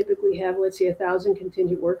 typically have, let's say, 1,000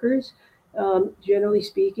 contingent workers. Generally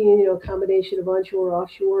speaking, a combination of onshore,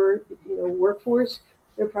 offshore, workforce,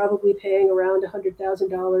 they're probably paying around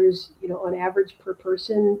 $100,000, on average per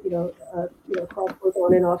person, across both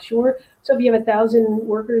on and offshore. So if you have 1,000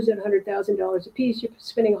 workers at $100,000 a piece, you're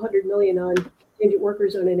spending $100 million on contingent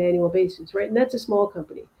workers on an annual basis, right? And that's a small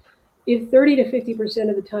company. If 30 to 50%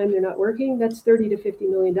 of the time they're not working, that's $30 to $50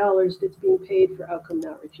 million that's being paid for outcome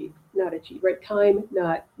not achieved, right? Time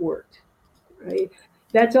not worked, right?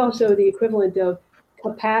 That's also the equivalent of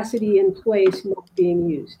capacity in place not being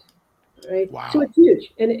used, right? Wow. So it's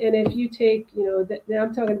huge. And if you take,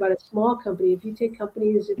 I'm talking about a small company. If you take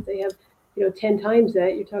companies, if they have, 10 times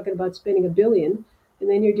that, you're talking about spending $1 billion, and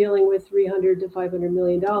then you're dealing with $300 to $500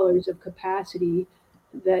 million of capacity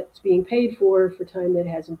that's being paid for time that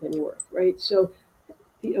hasn't been worked, right? So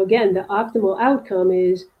again, the optimal outcome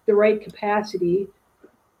is the right capacity,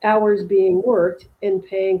 hours being worked, and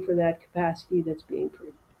paying for that capacity that's being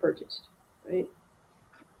purchased, right?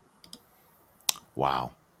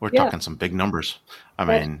 Wow. We're talking some big numbers. I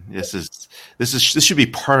mean, this should be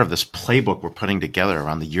part of this playbook we're putting together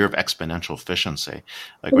around the year of exponential efficiency.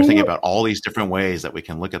 Like, we're thinking about all these different ways that we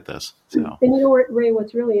can look at this. So. And Ray,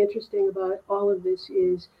 what's really interesting about all of this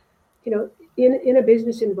is, in a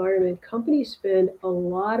business environment, companies spend a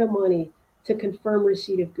lot of money to confirm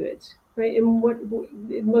receipt of goods, right? And what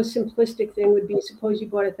the most simplistic thing would be, suppose you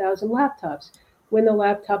bought 1,000 laptops. When the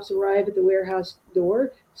laptops arrive at the warehouse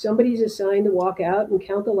door, somebody's assigned to walk out and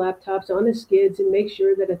count the laptops on the skids and make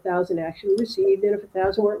sure that 1,000 actually received. And if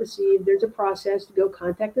 1,000 weren't received, there's a process to go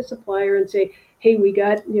contact the supplier and say, hey, we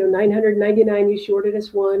got 999, you shorted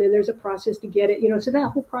us one, and there's a process to get it. So that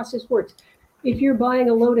whole process works. If you're buying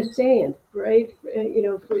a load of sand, right,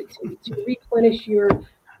 to replenish your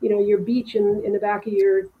beach in the back of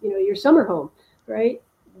your summer home, right?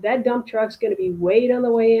 That dump truck's going to be weighed on the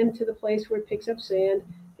way into the place where it picks up sand.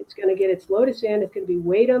 It's going to get its load of sand. It's going to be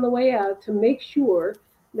weighed on the way out to make sure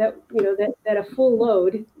that that a full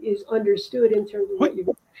load is understood in terms of what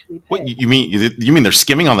you're actually paying. What you mean they're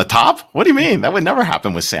skimming on the top? What do you mean? That would never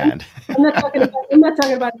happen with sand. I'm not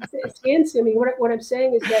talking about sand skimming. What I'm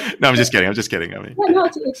saying is that. No, I'm just kidding. I mean,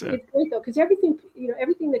 it's great though, because everything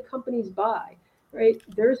that companies buy, right?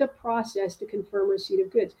 There's a process to confirm receipt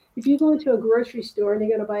of goods. If you go into a grocery store and you're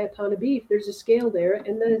going to buy a pound of beef, there's a scale there,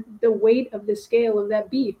 and the weight of the scale of that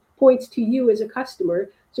beef points to you as a customer,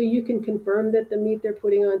 so you can confirm that the meat they're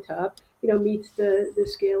putting on top, meets the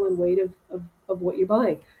scale and weight of what you're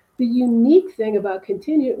buying. The unique thing about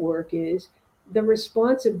contingent work is the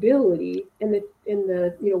responsibility and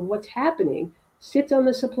the what's happening sits on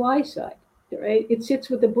the supply side. Right, it sits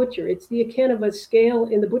with the butcher. It's the akin of a scale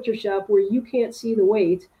in the butcher shop where you can't see the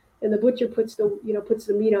weight, and the butcher puts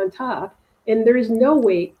the meat on top, and there is no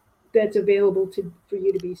weight that's available for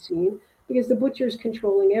you to be seen because the butcher is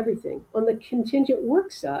controlling everything. On the contingent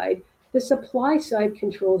work side, The supply side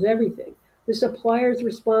controls everything. The supplier is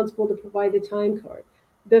responsible to provide the time card.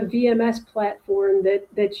 The VMS platform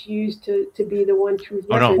that's used to be the one truth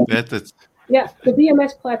record. Oh no, that's yeah. The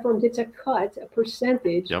VMS platform gets a cut, a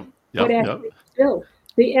percentage, but actually still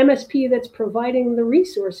the MSP that's providing the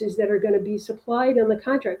resources that are going to be supplied on the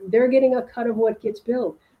contract, they're getting a cut of what gets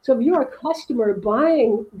billed. So if you're a customer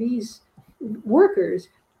buying these workers,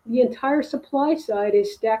 the entire supply side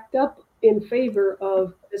is stacked up in favor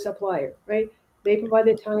of the supplier, right? They provide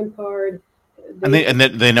the time card.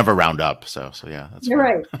 They never round up. So yeah, that's you're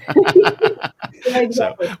right. Yeah,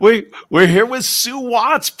 exactly. So we're here with Sue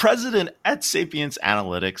Watts, president at Sapience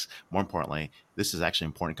Analytics. More importantly, this is actually an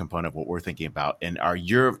important component of what we're thinking about in our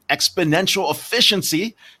year of exponential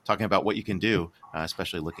efficiency, talking about what you can do,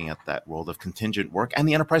 especially looking at that world of contingent work and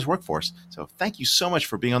the enterprise workforce. So thank you so much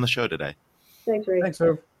for being on the show today. Thanks, Ray. Thanks,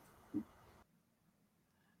 Sue.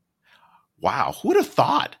 Wow, who would have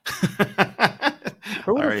thought?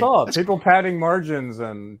 Who would have thought? People padding margins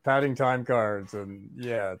and padding time cards, and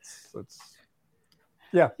it's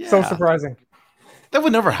so surprising. That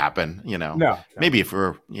would never happen, No. Maybe if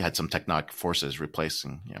you had some tectonic forces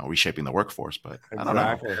replacing, reshaping the workforce, but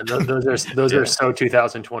exactly. I don't know. Those are so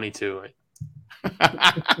 2022.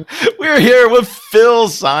 We're here with Phil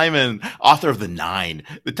Simon, author of The Nine,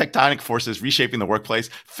 The Tectonic Forces Reshaping the Workplace.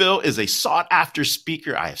 Phil is a sought-after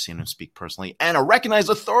speaker. I have seen him speak personally, and a recognized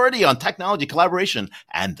authority on technology, collaboration,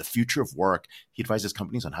 and the future of work. He advises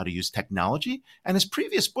companies on how to use technology, and his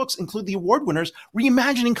previous books include the award winners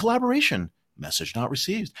Reimagining Collaboration, Message Not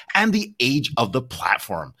Received, and The Age of the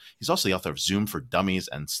Platform. He's also the author of Zoom for Dummies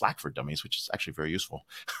and Slack for Dummies, which is actually very useful.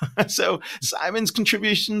 So Simon's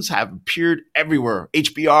contributions have appeared everywhere: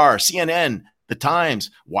 HBR, CNN, The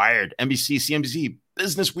Times, Wired, NBC, CNBC,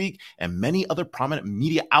 Business Week, and many other prominent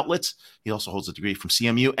media outlets. He also holds a degree from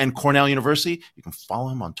CMU and Cornell University. You can follow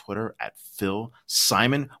him on Twitter at Phil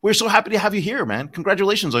Simon. We're so happy to have you here, man.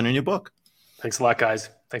 Congratulations on your new book. Thanks a lot, guys.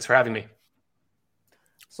 Thanks for having me.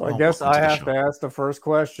 So I guess I have to ask the first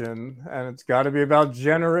question, and it's got to be about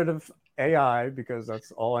generative AI because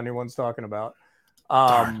that's all anyone's talking about.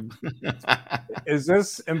 Is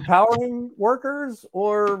this empowering workers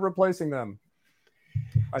or replacing them?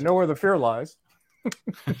 I know where the fear lies.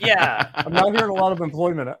 Yeah, I'm not hearing a lot of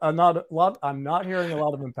employment. I'm not hearing a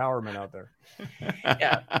lot of empowerment out there.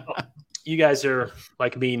 Yeah, you guys are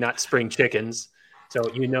like me, not spring chickens. So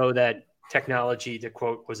you know that technology, to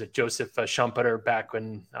quote, was it Joseph Schumpeter back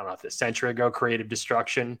when, I don't know, a century ago, creative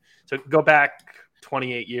destruction. So go back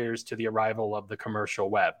 28 years to the arrival of the commercial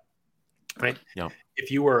web, right? Yep.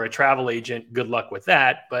 If you were a travel agent, good luck with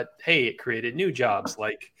that. But hey, it created new jobs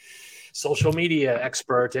like social media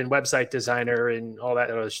expert and website designer and all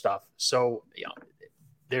that other stuff. So,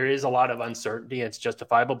 there is a lot of uncertainty. It's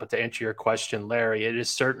justifiable. But to answer your question, Larry, it is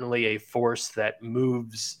certainly a force that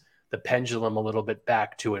moves the pendulum a little bit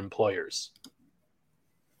back to employers.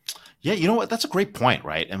 Yeah, you know what? That's a great point,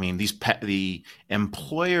 right? I mean, the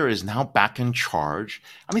employer is now back in charge.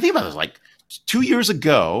 I mean, think about this. Like 2 years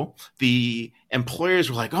ago, the employers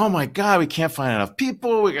were like, oh my God, we can't find enough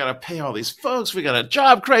people. We got to pay all these folks. We got a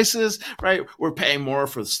job crisis, right? We're paying more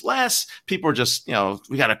for less. People are just,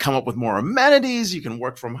 we got to come up with more amenities. You can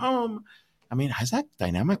work from home. I mean, has that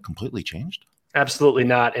dynamic completely changed? Absolutely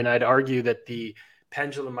not. And I'd argue that the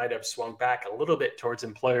pendulum might have swung back a little bit towards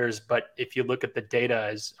employers. But if you look at the data,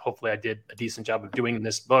 as hopefully I did a decent job of doing in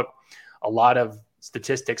this book, a lot of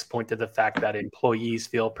statistics point to the fact that employees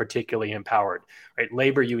feel particularly empowered, right?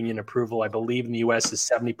 Labor union approval, I believe in the US is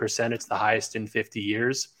 70%. It's the highest in 50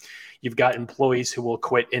 years. You've got employees who will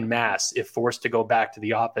quit en masse if forced to go back to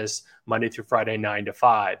the office Monday through Friday, 9 to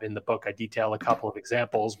 5. In the book, I detail a couple of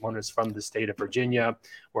examples. One is from the state of Virginia,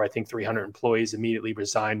 where I think 300 employees immediately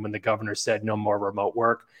resigned when the governor said no more remote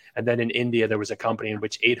work. And then in India, there was a company in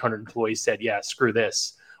which 800 employees said, yeah, screw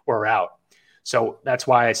this, we're out. So that's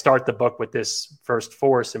why I start the book with this first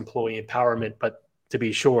force, employee empowerment. But to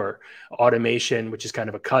be sure, automation, which is kind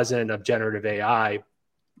of a cousin of generative AI,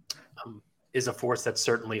 is a force that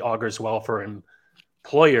certainly augurs well for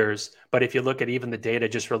employers. But if you look at even the data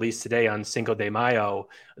just released today on Cinco de Mayo,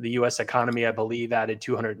 the U.S. economy, I believe, added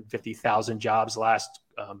 250,000 jobs last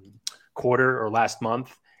quarter or last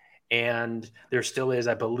month. And there still is,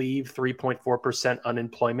 I believe, 3.4%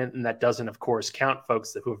 unemployment. And that doesn't, of course, count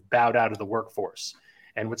folks who have bowed out of the workforce.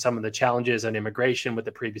 And with some of the challenges on immigration with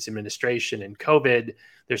the previous administration and COVID,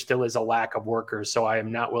 there still is a lack of workers. So I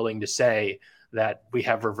am not willing to say that we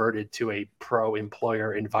have reverted to a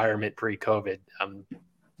pro-employer environment pre-COVID.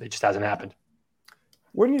 It just hasn't happened.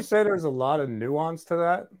 Wouldn't you say there's a lot of nuance to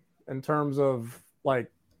that in terms of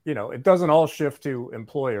it doesn't all shift to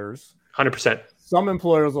employers? 100%. Some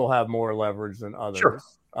employers will have more leverage than others. Sure.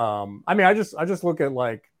 I mean, I just look at,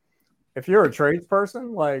 like, if you're a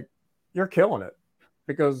tradesperson, like, you're killing it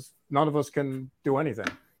because none of us can do anything.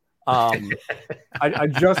 I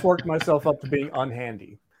just worked myself up to being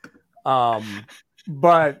unhandy.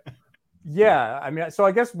 But yeah, I mean, so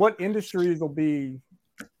I guess what industries will be,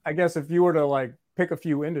 I guess if you were to, like, pick a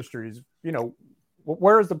few industries, you know,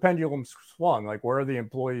 where is the pendulum swung? Like, where are the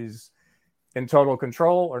employees in total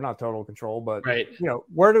control, or not total control, but right. You know,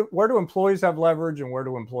 where do employees have leverage and where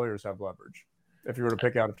do employers have leverage? If you were to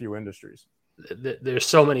pick out a few industries. There's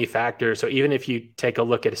so many factors. So even if you take a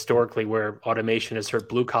look at historically where automation has hurt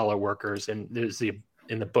blue collar workers, and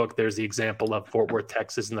in the book, there's the example of Fort Worth,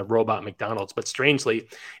 Texas, and the robot McDonald's. But strangely,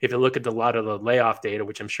 if you look at a lot of the layoff data,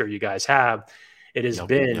 which I'm sure you guys have, it has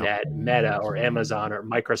been at Meta or Amazon or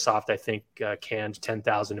Microsoft, I think, canned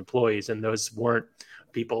 10,000 employees. And those weren't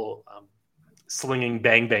people slinging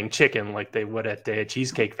bang bang chicken like they would at the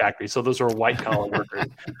Cheesecake Factory. So those were white collar workers.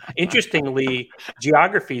 Interestingly,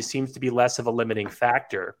 geography seems to be less of a limiting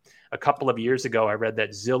factor. A couple of years ago, I read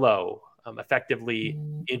that Zillow effectively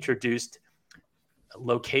introduced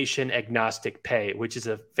location agnostic pay, which is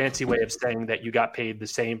a fancy way of saying that you got paid the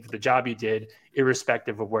same for the job you did,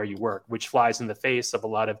 irrespective of where you work, which flies in the face of a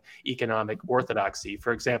lot of economic orthodoxy.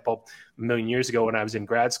 For example, a million years ago when I was in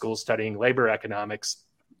grad school studying labor economics,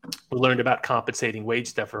 we learned about compensating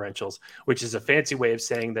wage differentials, which is a fancy way of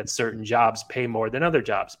saying that certain jobs pay more than other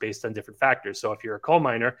jobs based on different factors. So if you're a coal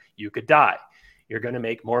miner, you could die. You're going to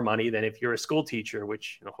make more money than if you're a school teacher,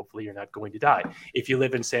 which, you know, hopefully you're not going to die. If you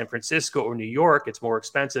live in San Francisco or New York, it's more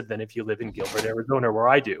expensive than if you live in Gilbert, Arizona, where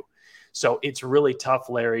I do. So it's really tough,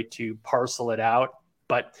 Larry, to parcel it out.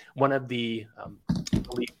 But one of the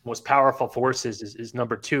most powerful forces is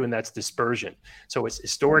number two, and that's dispersion. So it's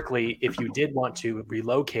historically, if you did want to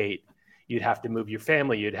relocate, you'd have to move your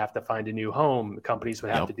family. You'd have to find a new home. Companies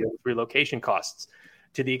would have to deal with relocation costs.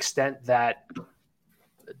 To the extent that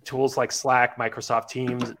tools like Slack, Microsoft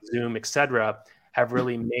Teams, Zoom, et cetera, have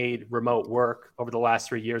really made remote work over the last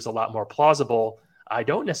 3 years a lot more plausible, I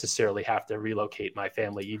don't necessarily have to relocate my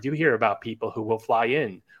family. You do hear about people who will fly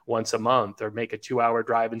in once a month or make a 2-hour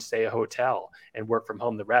drive and stay at a hotel and work from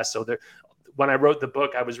home the rest. So when I wrote the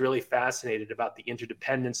book, I was really fascinated about the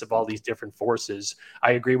interdependence of all these different forces.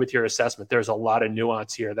 I agree with your assessment. There's a lot of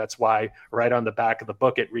nuance here. That's why right on the back of the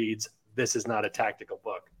book, it reads, "This is not a tactical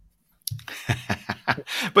book."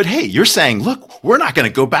 But hey, you're saying, look, we're not going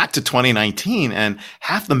to go back to 2019. And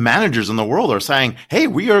half the managers in the world are saying, hey,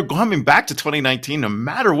 we are coming back to 2019 no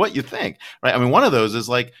matter what you think, right? I mean, one of those is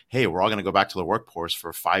like, hey, we're all going to go back to the workforce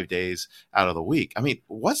for 5 days out of the week. I mean,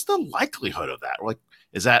 what's the likelihood of that? Like,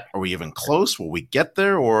 are we even close? Will we get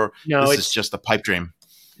there? Or this is just a pipe dream?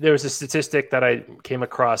 There was a statistic that I came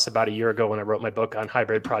across about a year ago when I wrote my book on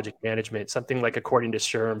hybrid project management. Something like, according to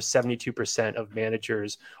SHRM, 72% of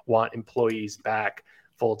managers want employees back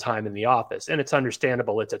full-time in the office. And it's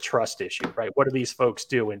understandable. It's a trust issue, right? What do these folks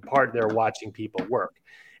do? In part, they're watching people work.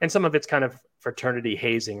 And some of it's kind of fraternity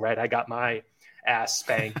hazing, right? I got my ass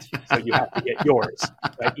spanked, so you have to get yours,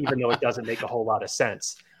 right? Even though it doesn't make a whole lot of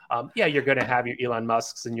sense. Yeah, you're going to have your Elon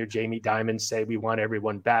Musks and your Jamie Dimons say we want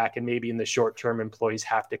everyone back. And maybe in the short term, employees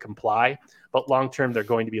have to comply. But long term, they're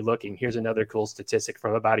going to be looking. Here's another cool statistic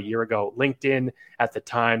from about a year ago. LinkedIn at the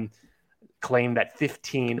time claimed that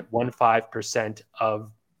 15%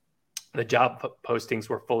 of the job postings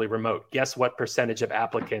were fully remote. Guess what percentage of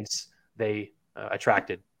applicants they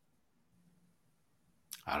attracted?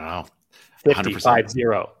 I don't know. 50.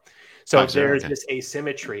 So there's this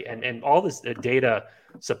asymmetry, and all this data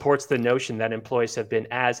supports the notion that employees have been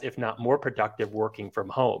as, if not more productive working from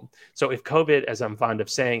home. So if COVID, as I'm fond of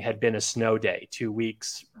saying, had been a snow day, 2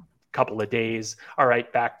 weeks, couple of days, all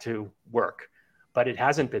right, back to work. But it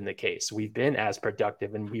hasn't been the case. We've been as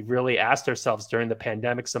productive, and we've really asked ourselves during the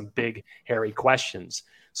pandemic some big, hairy questions.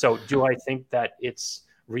 So do I think that it's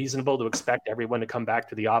reasonable to expect everyone to come back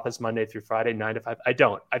to the office Monday through Friday, 9 to 5? I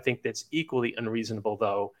don't. I think that's equally unreasonable,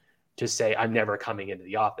 though, to say I'm never coming into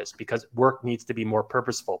the office, because work needs to be more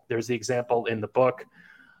purposeful. There's the example in the book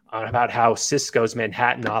about how Cisco's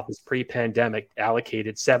Manhattan office pre-pandemic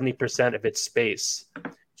allocated 70% of its space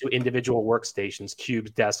to individual workstations,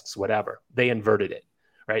 cubes, desks, whatever. They inverted it,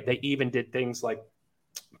 right? They even did things like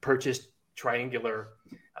purchased triangular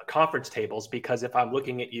conference tables, because if I'm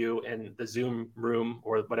looking at you and the Zoom room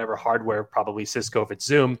or whatever hardware, probably Cisco if it's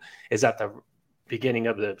Zoom, is at the beginning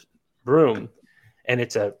of the room, and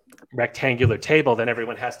it's a rectangular table, then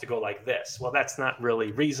everyone has to go like this. Well, that's not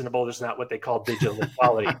really reasonable. There's not what they call digital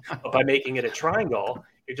equality. But by making it a triangle,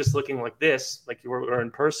 You're just looking like this, like you were in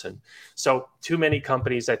person. So too many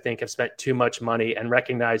companies, I think, have spent too much money and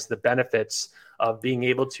recognize the benefits of being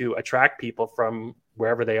able to attract people from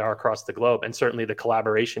wherever they are across the globe. And certainly the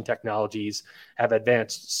collaboration technologies have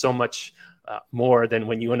advanced so much more than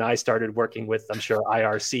when you and I started working with, I'm sure,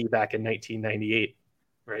 IRC back in 1998.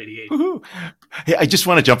 Or 88. Hey, I just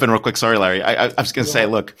want to jump in real quick. Sorry, Larry. I was going to say,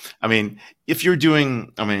 look, I mean, if you're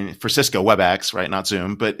doing, I mean, for Cisco, WebEx, right, not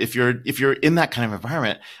Zoom, but if you're in that kind of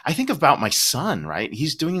environment, I think about my son, right?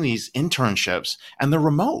 He's doing these internships and they're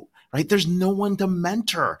remote. Right? There's no one to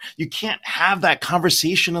mentor. You can't have that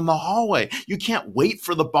conversation in the hallway. You can't wait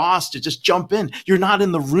for the boss to just jump in. You're not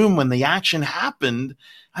in the room when the action happened.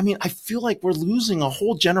 I mean, I feel like we're losing a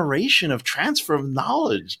whole generation of transfer of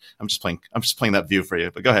knowledge. I'm just playing that view for you,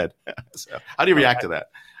 but go ahead. So, how do you react to that?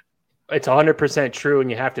 It's 100% true.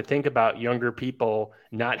 And you have to think about younger people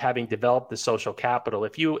not having developed the social capital.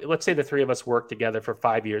 If you, let's say the three of us worked together for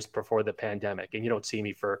 5 years before the pandemic and you don't see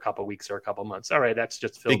me for a couple of weeks or a couple of months. All right. That's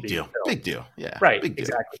just Phil. Big deal. Yeah. Right. Big deal.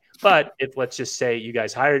 Exactly. But if, let's just say you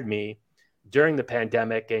guys hired me during the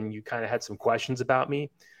pandemic and you kind of had some questions about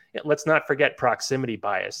me, let's not forget proximity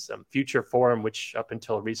bias. Future Forum, which up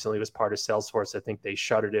until recently was part of Salesforce, I think they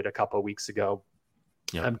shuttered it a couple of weeks ago.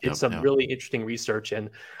 Did some really interesting research. And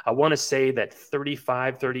I want to say that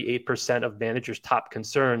 38% of managers' top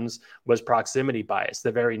concerns was proximity bias.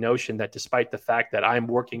 The very notion that despite the fact that I'm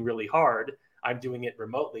working really hard, I'm doing it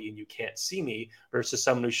remotely and you can't see me, versus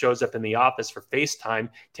someone who shows up in the office for FaceTime,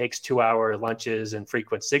 takes 2-hour lunches and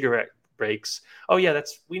frequent cigarette breaks. Oh yeah,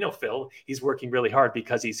 we know Phil, he's working really hard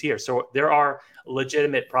because he's here. So there are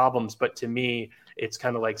legitimate problems, but to me, it's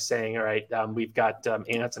kind of like saying, all right, we've got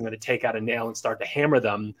ants, I'm going to take out a nail and start to hammer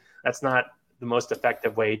them. That's not the most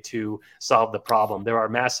effective way to solve the problem. There are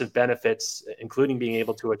massive benefits, including being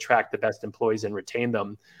able to attract the best employees and retain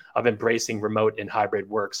them, of embracing remote and hybrid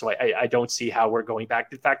work. So I don't see how we're going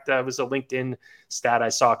back. In fact, it was a LinkedIn stat I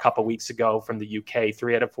saw a couple of weeks ago from the UK.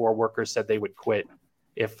 3 out of 4 workers said they would quit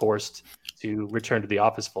if forced to return to the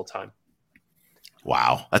office full time.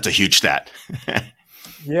 Wow, that's a huge stat.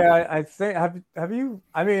 Yeah, I think have you?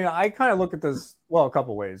 I mean, I kind of look at this a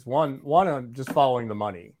couple ways. One, I'm just following the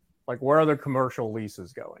money. Like, where are the commercial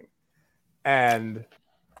leases going? And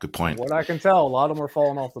good point. What I can tell, a lot of them are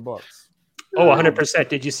falling off the books. Oh, 100%.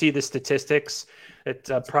 Did you see the statistics?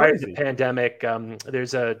 Prior to the pandemic,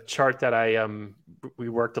 there's a chart that we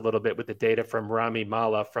worked a little bit with the data from Rami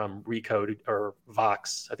Malla from Recode or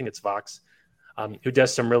Vox. I think it's Vox, who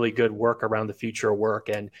does some really good work around the future of work.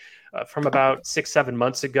 And from about 6-7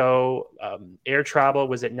 months ago, air travel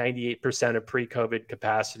was at 98% of pre-COVID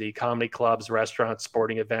capacity. Comedy clubs, restaurants,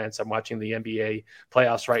 sporting events. I'm watching the NBA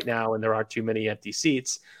playoffs right now, and there aren't too many empty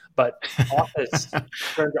seats. But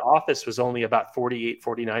return to office was only about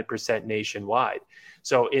 49% nationwide.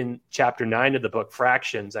 So in chapter 9 of the book,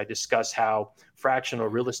 Fractions, I discuss how fractional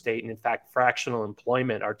real estate and, in fact, fractional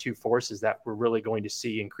employment are two forces that we're really going to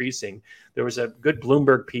see increasing. There was a good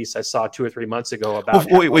Bloomberg piece I saw 2 or 3 months ago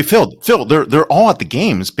about. Wait, Phil, they're all at the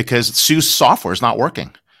games because Sue's software is not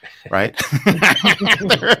working, right?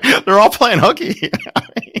 they're all playing hooky.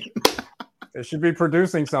 It should be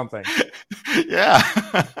producing something. Yeah.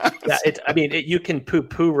 You can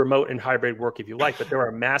poo-poo remote and hybrid work if you like, but there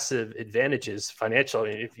are massive advantages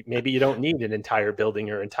financially. Maybe you don't need an entire building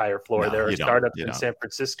or entire floor. There are startups in San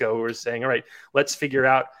Francisco who are saying, all right, let's figure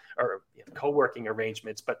out co-working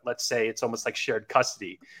arrangements, but let's say it's almost like shared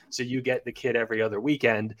custody. So you get the kid every other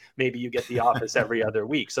weekend. Maybe you get the office every other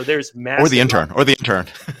week. So there's massive... Or the intern.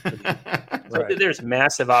 So there's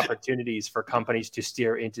massive opportunities for companies to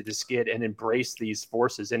steer into the skid and embrace these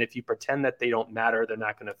forces. And if you pretend that they don't matter, they're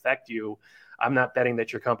not going to affect you, I'm not betting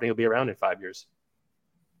that your company will be around in 5 years.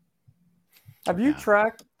 Have you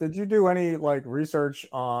did you do any research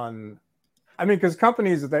on, because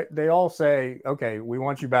companies, they all say, okay, we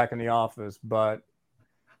want you back in the office, but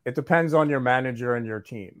it depends on your manager and your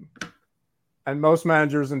team. And most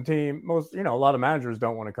managers and a lot of managers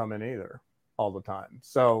don't want to come in either all the time.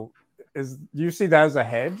 So do you see that as a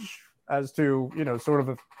hedge as to, sort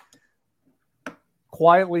of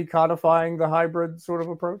quietly codifying the hybrid sort of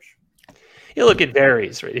approach? It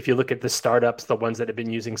varies, right? If you look at the startups, the ones that have been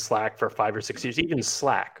using Slack for 5 or 6 years, even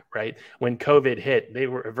Slack, right? When COVID hit, they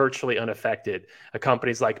were virtually unaffected.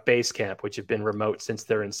 Companies like Basecamp, which have been remote since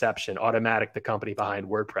their inception, Automatic, the company behind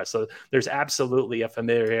WordPress. So there's absolutely a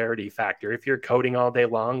familiarity factor. If you're coding all day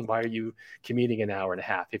long, why are you commuting an hour and a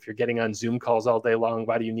half? If you're getting on Zoom calls all day long,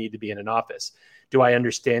 why do you need to be in an office? Do I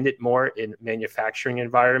understand it more in manufacturing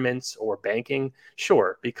environments or banking?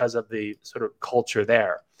 Sure, because of the sort of culture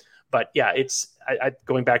there. But yeah, it's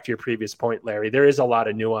going back to your previous point, Larry, there is a lot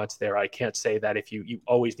of nuance there. I can't say that if you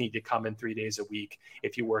always need to come in 3 days a week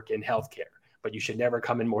if you work in healthcare, but you should never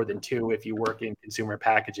come in more than 2 if you work in consumer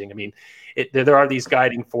packaging. I mean, there are these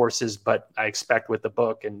guiding forces, but I expect with the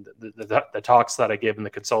book and the talks that I give in the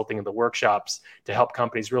consulting and the workshops to help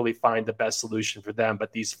companies really find the best solution for them.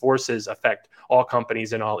 But these forces affect all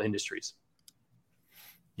companies in all industries.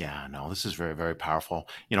 Yeah, no, this is very, very powerful.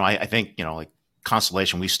 I think, like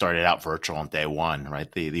Constellation, we started out virtual on day one,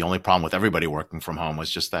 right? The only problem with everybody working from home was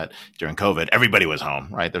just that during COVID, everybody was home,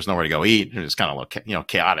 right? There's nowhere to go eat. It was kind of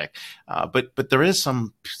chaotic. But there is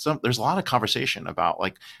there's a lot of conversation about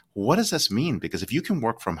like, what does this mean? Because if you can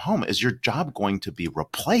work from home, is your job going to be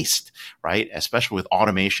replaced, right? Especially with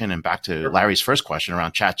automation, and back to Larry's first question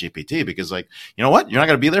around ChatGPT, because like, you know what? You're not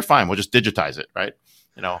going to be there. Fine. We'll just digitize it, right?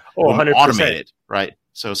 We'll automate it, right?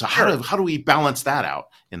 So how do we balance that out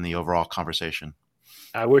in the overall conversation?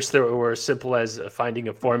 I wish there were as simple as finding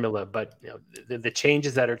a formula, but the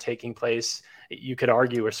changes that are taking place, you could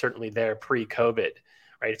argue, are certainly there pre-COVID,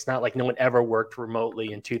 right? It's not like no one ever worked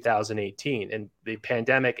remotely in 2018, and the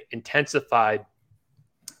pandemic intensified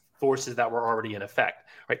forces that were already in effect,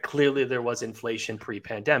 right? Clearly there was inflation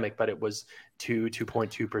pre-pandemic, but it was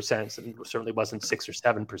 2.2%. It certainly wasn't 6 or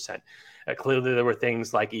 7%. Clearly there were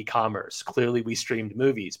things like e-commerce. Clearly we streamed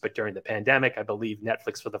movies, but during the pandemic, I believe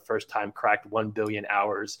Netflix for the first time cracked 1 billion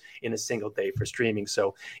hours in a single day for streaming.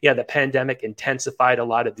 So yeah, the pandemic intensified a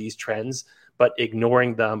lot of these trends, but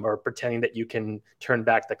ignoring them or pretending that you can turn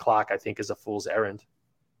back the clock, I think, is a fool's errand.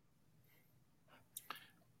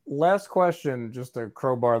 Last question, just to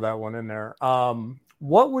crowbar that one in there.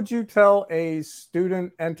 What would you tell a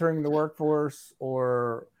student entering the workforce,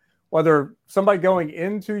 or whether somebody going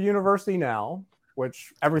into university now,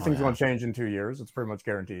 which everything's going to change in 2 years, it's pretty much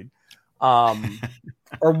guaranteed. Or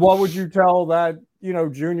what would you tell that,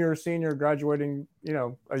 junior, senior graduating,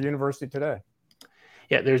 a university today?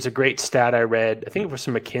 Yeah, there's a great stat I read, I think it was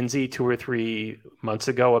from McKinsey 2 or 3 months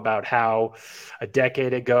ago, about how a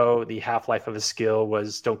decade ago, the half-life of a skill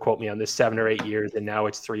was, don't quote me on this, 7 or 8 years, and now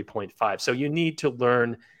it's 3.5. So you need to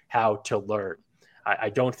learn how to learn.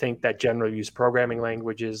 I don't think that general use programming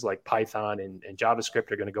languages like Python and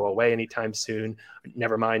JavaScript are going to go away anytime soon.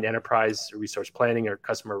 Never mind enterprise resource planning or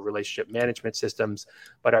customer relationship management systems.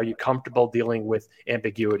 But are you comfortable dealing with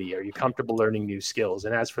ambiguity? Are you comfortable learning new skills?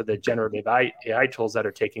 And as for the generative AI tools that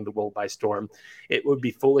are taking the world by storm, it would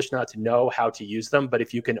be foolish not to know how to use them. But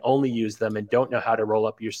if you can only use them and don't know how to roll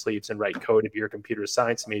up your sleeves and write code if you're a computer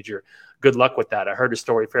science major, good luck with that. I heard a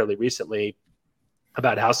story fairly recently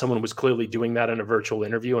about how someone was clearly doing that in a virtual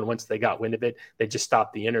interview, and once they got wind of it, they just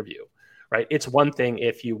stopped the interview, right? It's one thing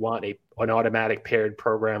if you want an automatic paired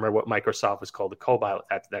programmer, what Microsoft was called a Copilot,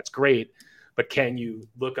 that's great, but can you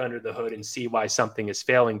look under the hood and see why something is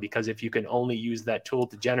failing? Because if you can only use that tool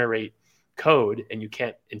to generate code and you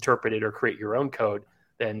can't interpret it or create your own code,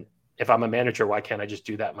 then if I'm a manager, why can't I just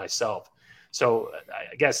do that myself? So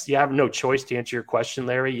I guess you have no choice to answer your question,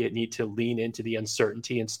 Larry. You need to lean into the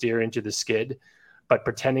uncertainty and steer into the skid. But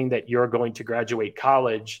pretending that you're going to graduate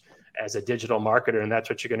college as a digital marketer and that's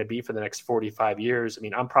what you're going to be for the next 45 years. I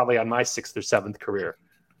mean, I'm probably on my 6th or 7th career.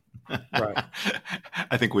 Right.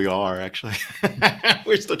 I think we all are, actually.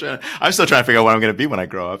 I'm still trying to figure out what I'm going to be when I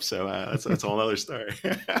grow up. So that's a whole other story.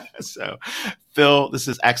 So, Phil, this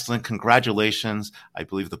is excellent. Congratulations. I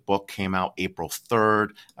believe the book came out April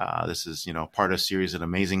 3rd. This is, part of a series of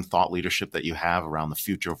amazing thought leadership that you have around the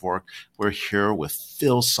future of work. We're here with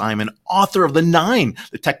Phil Simon, author of the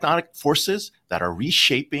Tectonic Forces that are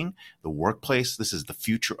reshaping the workplace. This is the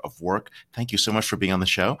future of work. Thank you so much for being on the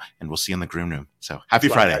show, and we'll see you in the green room. So happy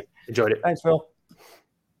Friday. Enjoyed it. Thanks, Phil.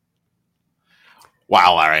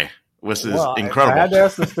 Wow, Larry. This is incredible. I had to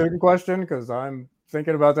ask the student question because I'm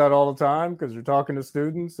thinking about that all the time, because you're talking to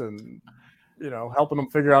students and, helping them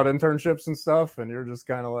figure out internships and stuff. And you're just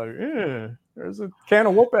kind of like, there's a can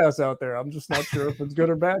of whoop ass out there. I'm just not sure if it's good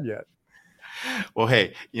or bad yet. Well,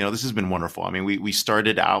 hey, this has been wonderful. I mean, we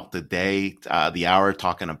started out the hour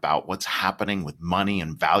talking about what's happening with money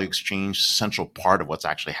and value exchange, central part of what's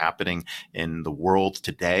actually happening in the world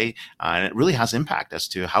today. And it really has impact as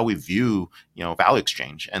to how we view, value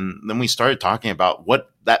exchange. And then we started talking about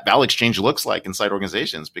what that value exchange looks like inside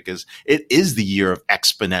organizations, because it is the year of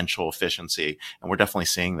exponential efficiency. And we're definitely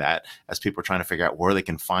seeing that as people are trying to figure out where they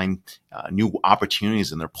can find new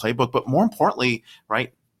opportunities in their playbook. But more importantly,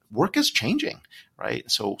 right, work is changing, right?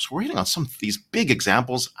 So we're hitting on some of these big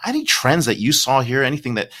examples. Any trends that you saw here?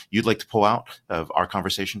 Anything that you'd like to pull out of our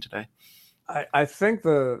conversation today? I think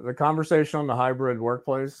the conversation on the hybrid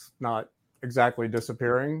workplace not exactly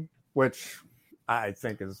disappearing, which I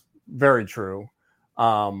think is very true.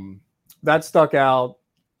 that stuck out.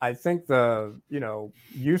 I think the,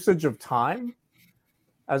 usage of time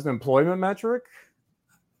as an employment metric,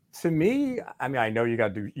 to me, I mean, I know you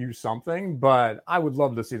got to use something, but I would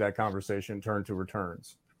love to see that conversation turn to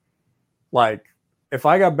returns. Like, if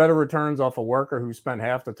I got better returns off a worker who spent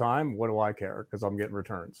half the time, what do I care? Because I'm getting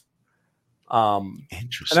returns.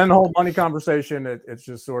 Interesting. And then the whole money conversation, it's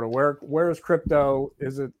just sort of where is crypto?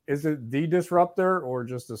 Is it the disruptor or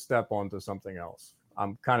just a step onto something else?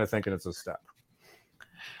 I'm kind of thinking it's a step.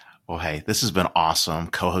 Well, hey, this has been awesome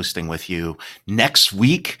co-hosting with you. Next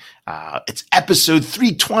week, it's episode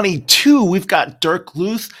 322. We've got Dirk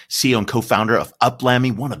Luth, CEO and co-founder of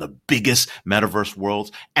Uplammy, one of the biggest metaverse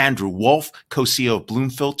worlds. Andrew Wolf, co-CEO of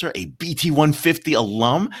Bloomfilter, a BT150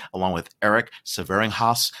 alum, along with Eric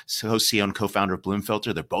Severinghas, co-CEO and co-founder of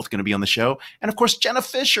Bloomfilter. They're both going to be on the show. And of course, Jenna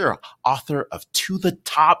Fisher, author of To the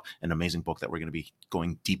Top, an amazing book that we're going to be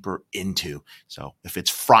going deeper into. So if it's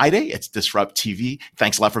Friday, it's DisrupTV.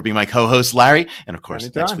 Thanks a lot for being my co-host, Larry. And of course,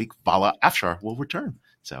 Anytime. Next week, Vala Afshar will return.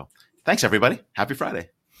 So thanks, everybody. Happy Friday.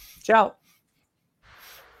 Ciao.